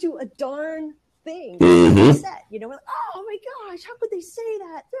don't do a darn thing. Upset, like, oh my gosh, how could they say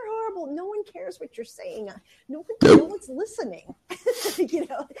that? They're horrible. No one cares what you're saying. No one's listening.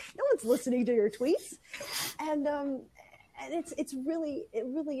 No one's listening to your tweets. And it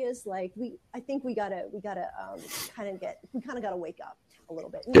really is like I think we gotta kind of gotta wake up a little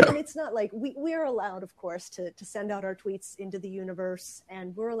bit. And it's not like we're allowed, of course, to send out our tweets into the universe,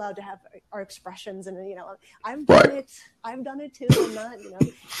 and we're allowed to have our expressions. And I've done it too. I'm not,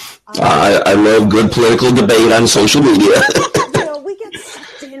 I love good political debate on social media.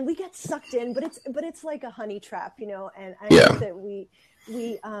 we get sucked in, but it's like a honey trap, and I think that we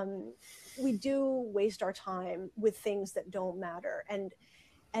do waste our time with things that don't matter.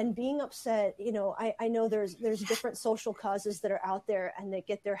 And being upset, I know there's different social causes that are out there, and they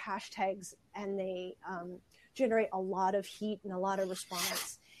get their hashtags, and they generate a lot of heat and a lot of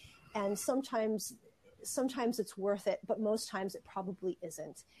response. And sometimes it's worth it, but most times it probably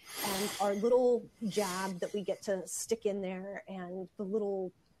isn't. And our little jab that we get to stick in there, and the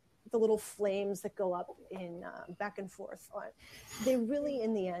little flames that go up in back and forth, they really,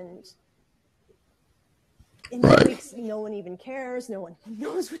 in the end, in the weeks, no one even cares. No one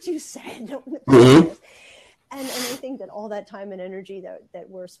knows what you said. No one cares. And I think that all that time and energy that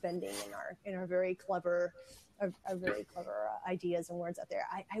we're spending in our very clever, ideas and words out there,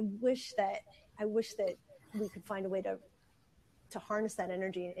 I wish that we could find a way to harness that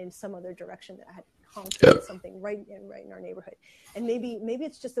energy in some other direction that had conquered something right in our neighborhood. And maybe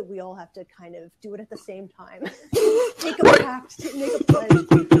it's just that we all have to kind of do it at the same time, take a pact, make a pledge,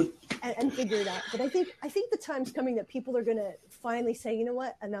 and figure it out. But I think the time's coming that people are going to finally say, you know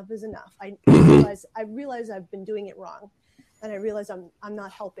what, enough is enough. I realize I've been doing it wrong, and I realize I'm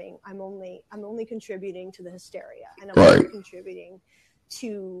not helping. I'm only contributing to the hysteria, and I'm only contributing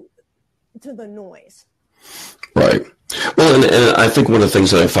to the noise. Right. Well, and I think one of the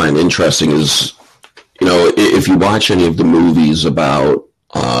things that I find interesting is, if you watch any of the movies about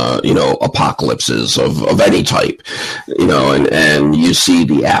apocalypses of any type, and you see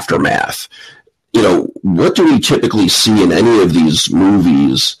the aftermath, what do we typically see in any of these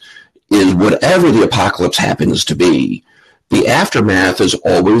movies is whatever the apocalypse happens to be, the aftermath is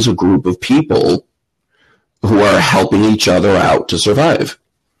always a group of people who are helping each other out to survive.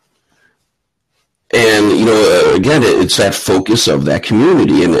 And, again, it's that focus of that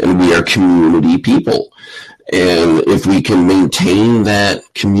community, and we are community people. And if we can maintain that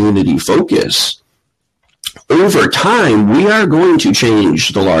community focus, over time, we are going to change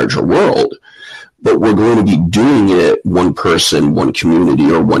the larger world, but we're going to be doing it one person, one community,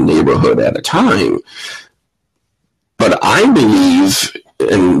 or one neighborhood at a time. But I believe,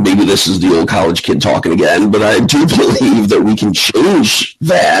 and maybe this is the old college kid talking again, but I do believe that we can change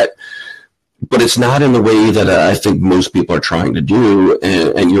that. But it's not in the way that I think most people are trying to do.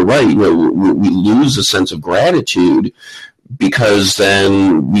 And you're right, we lose a sense of gratitude because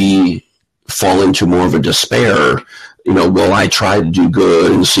then we fall into more of a despair. Well, I tried to do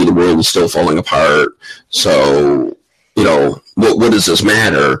good and see the world is still falling apart. So, what does this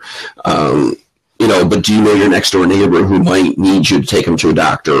matter? But do you know your next door neighbor who might need you to take them to a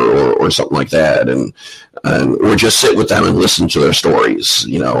doctor or something like that? And or just sit with them and listen to their stories,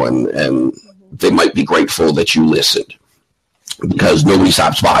 and they might be grateful that you listened because nobody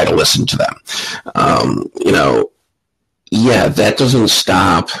stops by to listen to them. That doesn't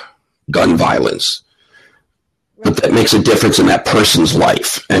stop gun violence, but that makes a difference in that person's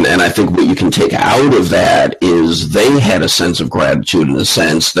life. And I think what you can take out of that is they had a sense of gratitude in the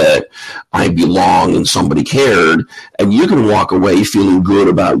sense that I belong and somebody cared, and you can walk away feeling good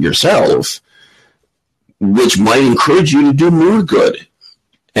about yourself, which might encourage you to do more good.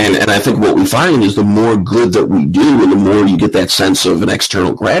 And I think what we find is the more good that we do and the more you get that sense of an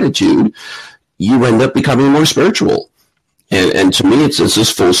external gratitude, you end up becoming more spiritual. And to me, it's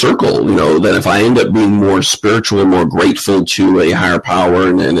this full circle, that if I end up being more spiritual, more grateful to a higher power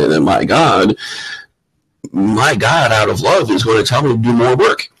and my God out of love is going to tell me to do more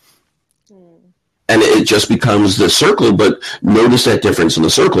work. And it just becomes the circle. But notice that difference in the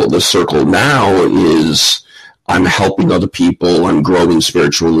circle. The circle now is I'm helping other people. I'm growing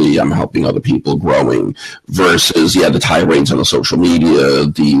spiritually. I'm helping other people growing versus, the tirades on the social media,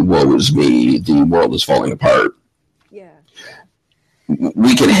 the woe is me, the world is falling apart.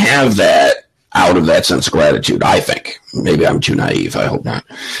 We can have that out of that sense of gratitude, I think. Maybe I'm too naive. I hope not.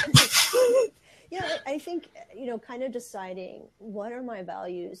 I think, kind of deciding what are my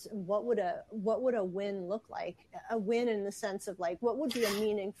values and what would a win look like? A win in the sense of like, what would be a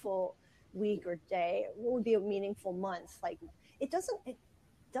meaningful week or day? What would be a meaningful month? Like, it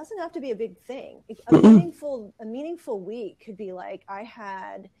doesn't have to be a big thing. A meaningful week could be like, I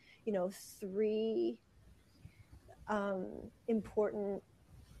had, 3 important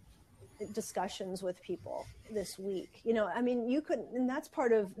discussions with people this week. You could, and that's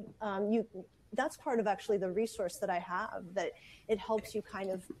part of that's part of actually the resource that I have, that it helps you kind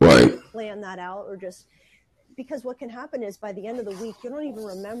of plan that out, or just because what can happen is by the end of the week, you don't even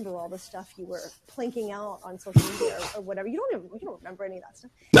remember all the stuff you were plinking out on social media or whatever. You don't remember any of that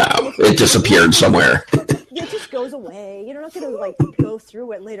stuff. No, it disappeared somewhere. It just goes away. You're not going to go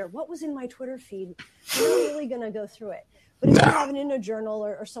through it later. What was in my Twitter feed? You're not really going to go through it. But if you have it in a journal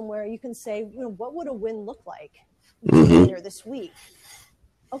or somewhere, you can say, what would a win look like later this week?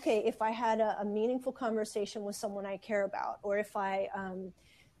 Okay, if I had a meaningful conversation with someone I care about, or if I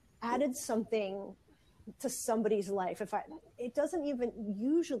added something to somebody's life, it doesn't even,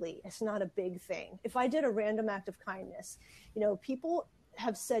 usually it's not a big thing. If I did a random act of kindness, people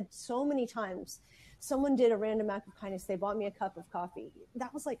have said so many times, someone did a random act of kindness, they bought me a cup of coffee.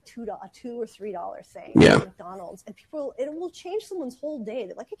 That was like a $2 or $3 thing at McDonald's. And it will change someone's whole day.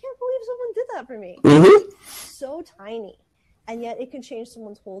 They're like, I can't believe someone did that for me. So tiny. And yet it can change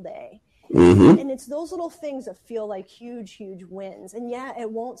someone's whole day. And it's those little things that feel like huge, huge wins. And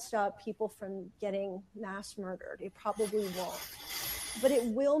it won't stop people from getting mass murdered. It probably won't. But it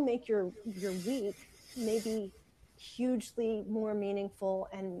will make your week maybe hugely more meaningful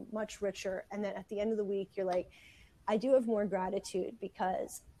and much richer. And then at the end of the week, you're like, I do have more gratitude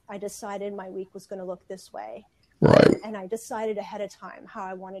because I decided my week was going to look this way. Right. And I decided ahead of time how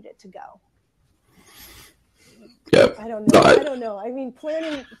I wanted it to go. Yeah. I don't know. I mean,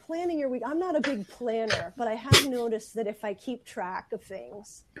 planning your week. I'm not a big planner, but I have noticed that if I keep track of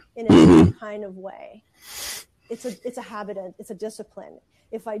things in a kind of way, it's a habit. It's a discipline.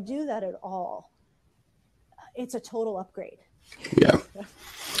 If I do that at all, it's a total upgrade. Yeah.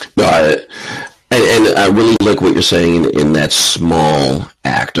 No, and I really like what you're saying in that small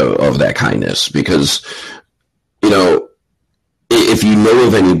act of that kindness, because, if you know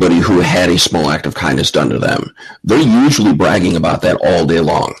of anybody who had a small act of kindness done to them, they're usually bragging about that all day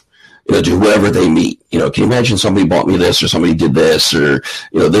long, to whoever they meet. Can you imagine somebody bought me this, or somebody did this, or,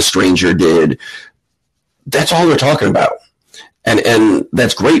 this stranger did? That's all they're talking about. And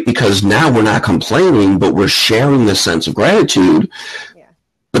that's great, because now we're not complaining, but we're sharing this sense of gratitude. Yeah.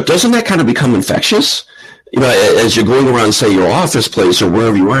 But doesn't that kind of become infectious? As you're going around, say, your office place or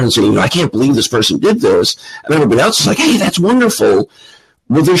wherever you are, and saying, I can't believe this person did this. And everybody else is like, hey, that's wonderful.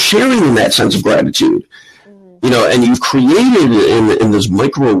 Well, they're sharing in that sense of gratitude. And you've created in this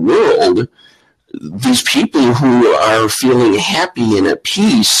micro world these people who are feeling happy and at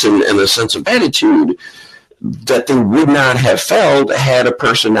peace and a sense of gratitude that they would not have felt had a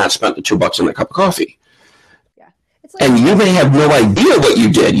person not spent the $2 on a cup of coffee. Like, and you may have no idea what you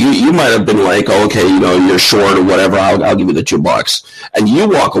did. You might have been like, oh, okay, you're short or whatever. I'll give you the $2. And you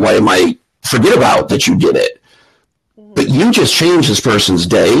walk away and might forget about that you did it. But you just changed this person's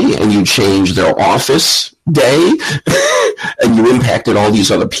day, and you changed their office day, and you impacted all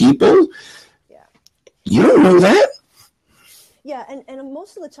these other people. Yeah. You don't know that. Yeah, and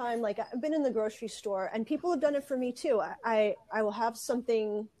most of the time, like, I've been in the grocery store, and people have done it for me too. I will have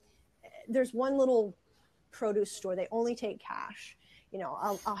something. There's one little produce store, they only take cash.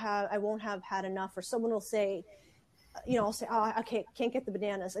 I won't have had enough, or someone will say, I'll say, oh, I can't get the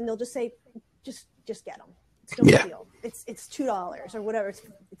bananas, and they'll just say, just get them. It's no big deal. It's $2 or whatever.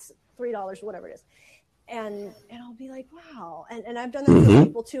 It's $3 or whatever it is. And I'll be like, wow. And I've done that for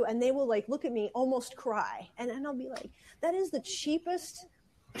people too. And they will like look at me, almost cry. And I'll be like, that is the cheapest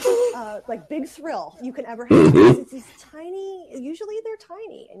like big thrill you can ever have. It's these tiny, usually they're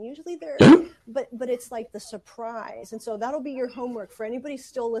tiny, and usually they're, but it's like the surprise. And so that'll be your homework for anybody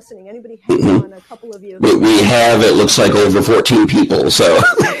still listening. Anybody hang on, a couple of you. We have, it looks like, over 14 people, so.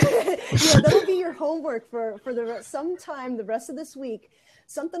 That'll be your homework for sometime the rest of this week.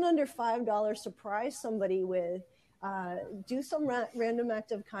 Something under $5, surprise somebody with. Do some random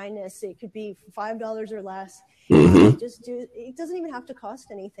act of kindness. It could be $5 or less. Just do. It doesn't even have to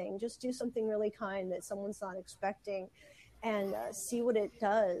cost anything. Just do something really kind that someone's not expecting, and see what it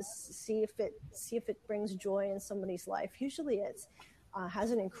does. See if it brings joy in somebody's life. Usually, it's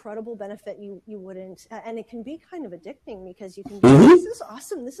has an incredible benefit you wouldn't, and it can be kind of addicting because you can go, this is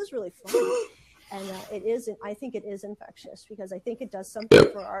awesome. This is really fun, and it is. I think it is infectious because I think it does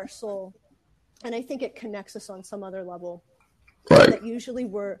something for our soul. And I think it connects us on some other level. Right. That usually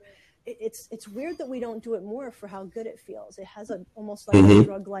it's weird that we don't do it more for how good it feels. It has almost like a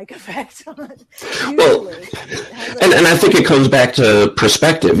drug-like effect on usually. Well, and I think it comes back to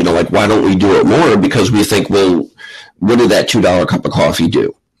perspective, like why don't we do it more? Because we think, well, what did that $2 cup of coffee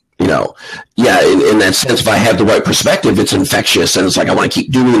do? In that sense, if I have the right perspective, it's infectious and it's like, I want to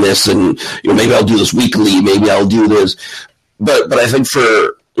keep doing this and, maybe I'll do this weekly, maybe I'll do this. But I think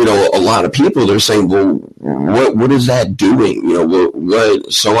for, a lot of people, they're saying, well, what is that doing?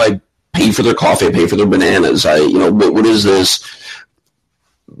 What? So I pay for their coffee, I pay for their bananas. What is this?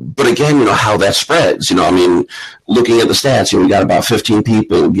 But again, how that spreads, looking at the stats, we got about 15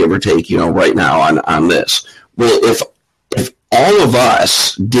 people, give or take, right now on this. Well, if all of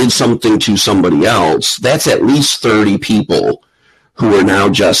us did something to somebody else, that's at least 30 people who are now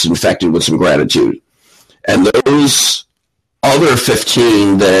just infected with some gratitude. And those other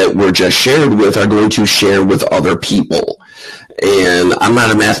 15 that were just shared with are going to share with other people. And I'm not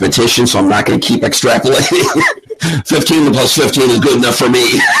a mathematician, so I'm not going to keep extrapolating. 15 plus 15 is good enough for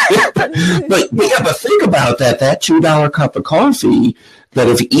me. but think about that $2 cup of coffee, that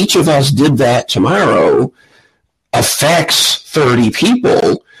if each of us did that tomorrow, affects 30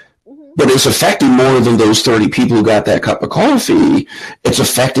 people, but it's affecting more than those 30 people who got that cup of coffee. It's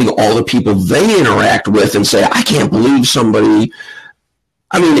affecting all the people they interact with and say, I can't believe somebody.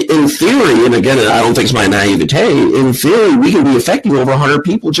 I mean, in theory, and again, I don't think it's my naivete, in theory, we can be affecting over 100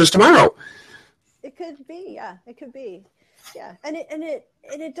 people just tomorrow. It could be, yeah. It could be. Yeah. And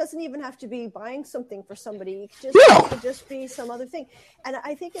it doesn't even have to be buying something for somebody. It could just be some other thing. And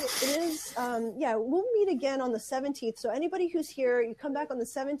I think it is, we'll meet again on the 17th. So anybody who's here, you come back on the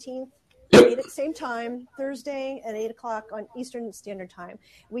 17th. At the same time, Thursday at 8 o'clock on Eastern Standard Time.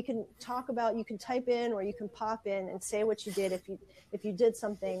 We can talk about, you can type in or you can pop in and say what you did. If you did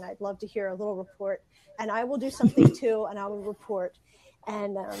something, I'd love to hear a little report. And I will do something too, and I will report.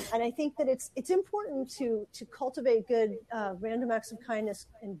 And I think that it's important to cultivate good random acts of kindness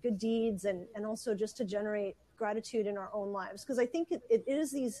and good deeds, and also just to generate gratitude in our own lives. Because I think it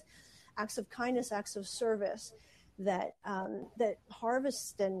is these acts of kindness, acts of service that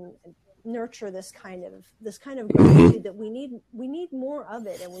harvest and nurture this kind of gratitude that we need more of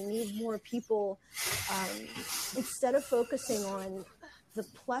it, and we need more people instead of focusing on the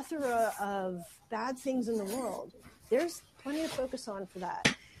plethora of bad things in the world. There's plenty to focus on for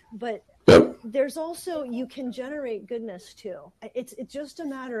that, but there's also, you can generate goodness too. It's just a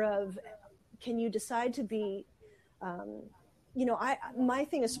matter of, can you decide to be my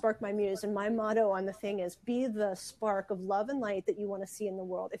thing is spark my muse, and my motto on the thing is be the spark of love and light that you want to see in the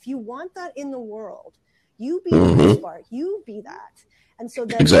world. If you want that in the world, you be the spark, you be that. And so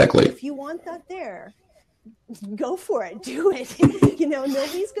that exactly. If you want that there, go for it, do it.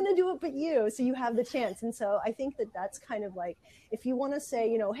 Nobody's going to do it but you, so you have the chance. And so I think that's kind of like, if you want to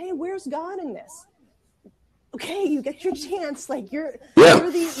say, hey, where's God in this? Okay, you get your chance. Like you're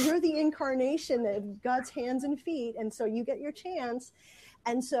the incarnation of God's hands and feet, and so you get your chance.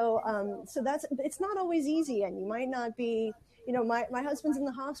 And so it's not always easy, and you might not be. My husband's in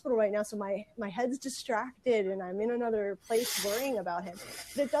the hospital right now, so my head's distracted, and I'm in another place worrying about him.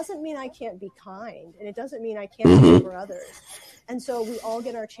 But it doesn't mean I can't be kind, and it doesn't mean I can't do for others. And so we all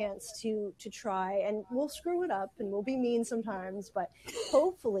get our chance to try, and we'll screw it up and we'll be mean sometimes, but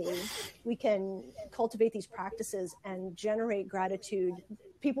hopefully we can cultivate these practices and generate gratitude.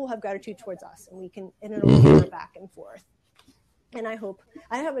 People have gratitude towards us, and we can, and it'll go back and forth. And I hope,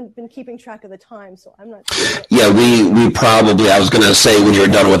 I haven't been keeping track of the time, so I'm not sure. Yeah, we probably, I was going to say when you're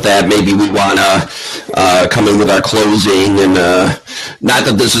done with that, maybe we want to come in with our closing, and not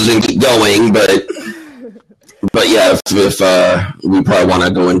that this isn't going, but yeah, if we probably want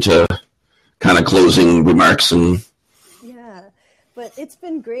to go into kind of closing remarks. And yeah, But it's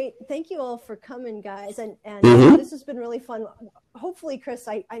been great. Thank you all for coming, guys. And this has been really fun. Hopefully, Chris,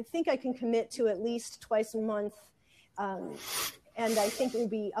 I think I can commit to at least twice a month. And I think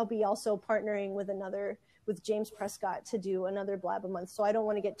I'll be also partnering with James Prescott to do another Blab a month. So I don't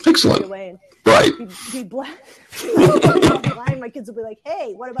want to get too carried away and be Blab. My kids will be like,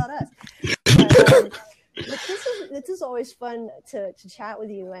 hey, what about us? But this is always fun to chat with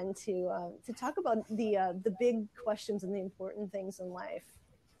you and to talk about the big questions and the important things in life.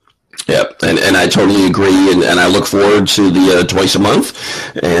 Yep, and I totally agree, and I look forward to the twice a month,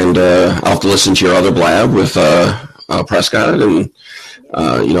 and I'll have to listen to your other Blab with Prescott, and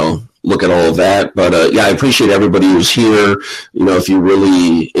look at all of that. But I appreciate everybody who's here. If you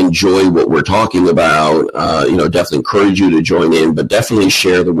really enjoy what we're talking about, definitely encourage you to join in, but definitely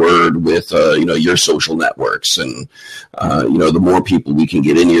share the word with, your social networks. And, the more people we can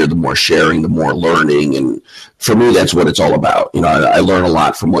get in here, the more sharing, the more learning. And for me, that's what it's all about. I learn a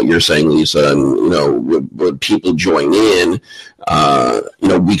lot from what you're saying, Lisa, and, when people join in,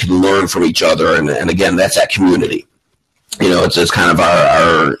 we can learn from each other. And again, that's that community. It's kind of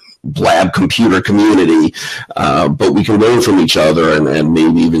our Blab computer community, but we can learn from each other and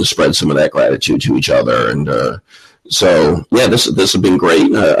maybe even spread some of that gratitude to each other. And this has been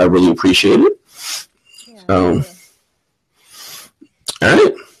great. I really appreciate it. All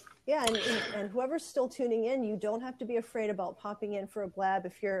right. Yeah, and whoever's still tuning in, you don't have to be afraid about popping in for a Blab.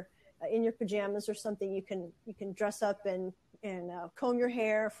 If you're in your pajamas or something, you can dress up and comb your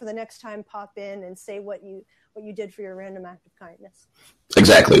hair for the next time. Pop in and say what you did for your random act of kindness.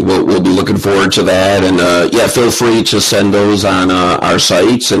 Exactly. We'll be looking forward to that. And feel free to send those on our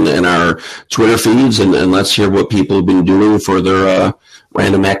sites and our Twitter feeds, and let's hear what people have been doing for their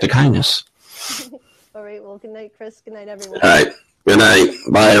random act of kindness. All right. Well, good night, Chris. Good night, everyone. All right. Good night.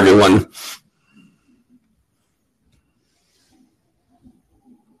 Bye, everyone.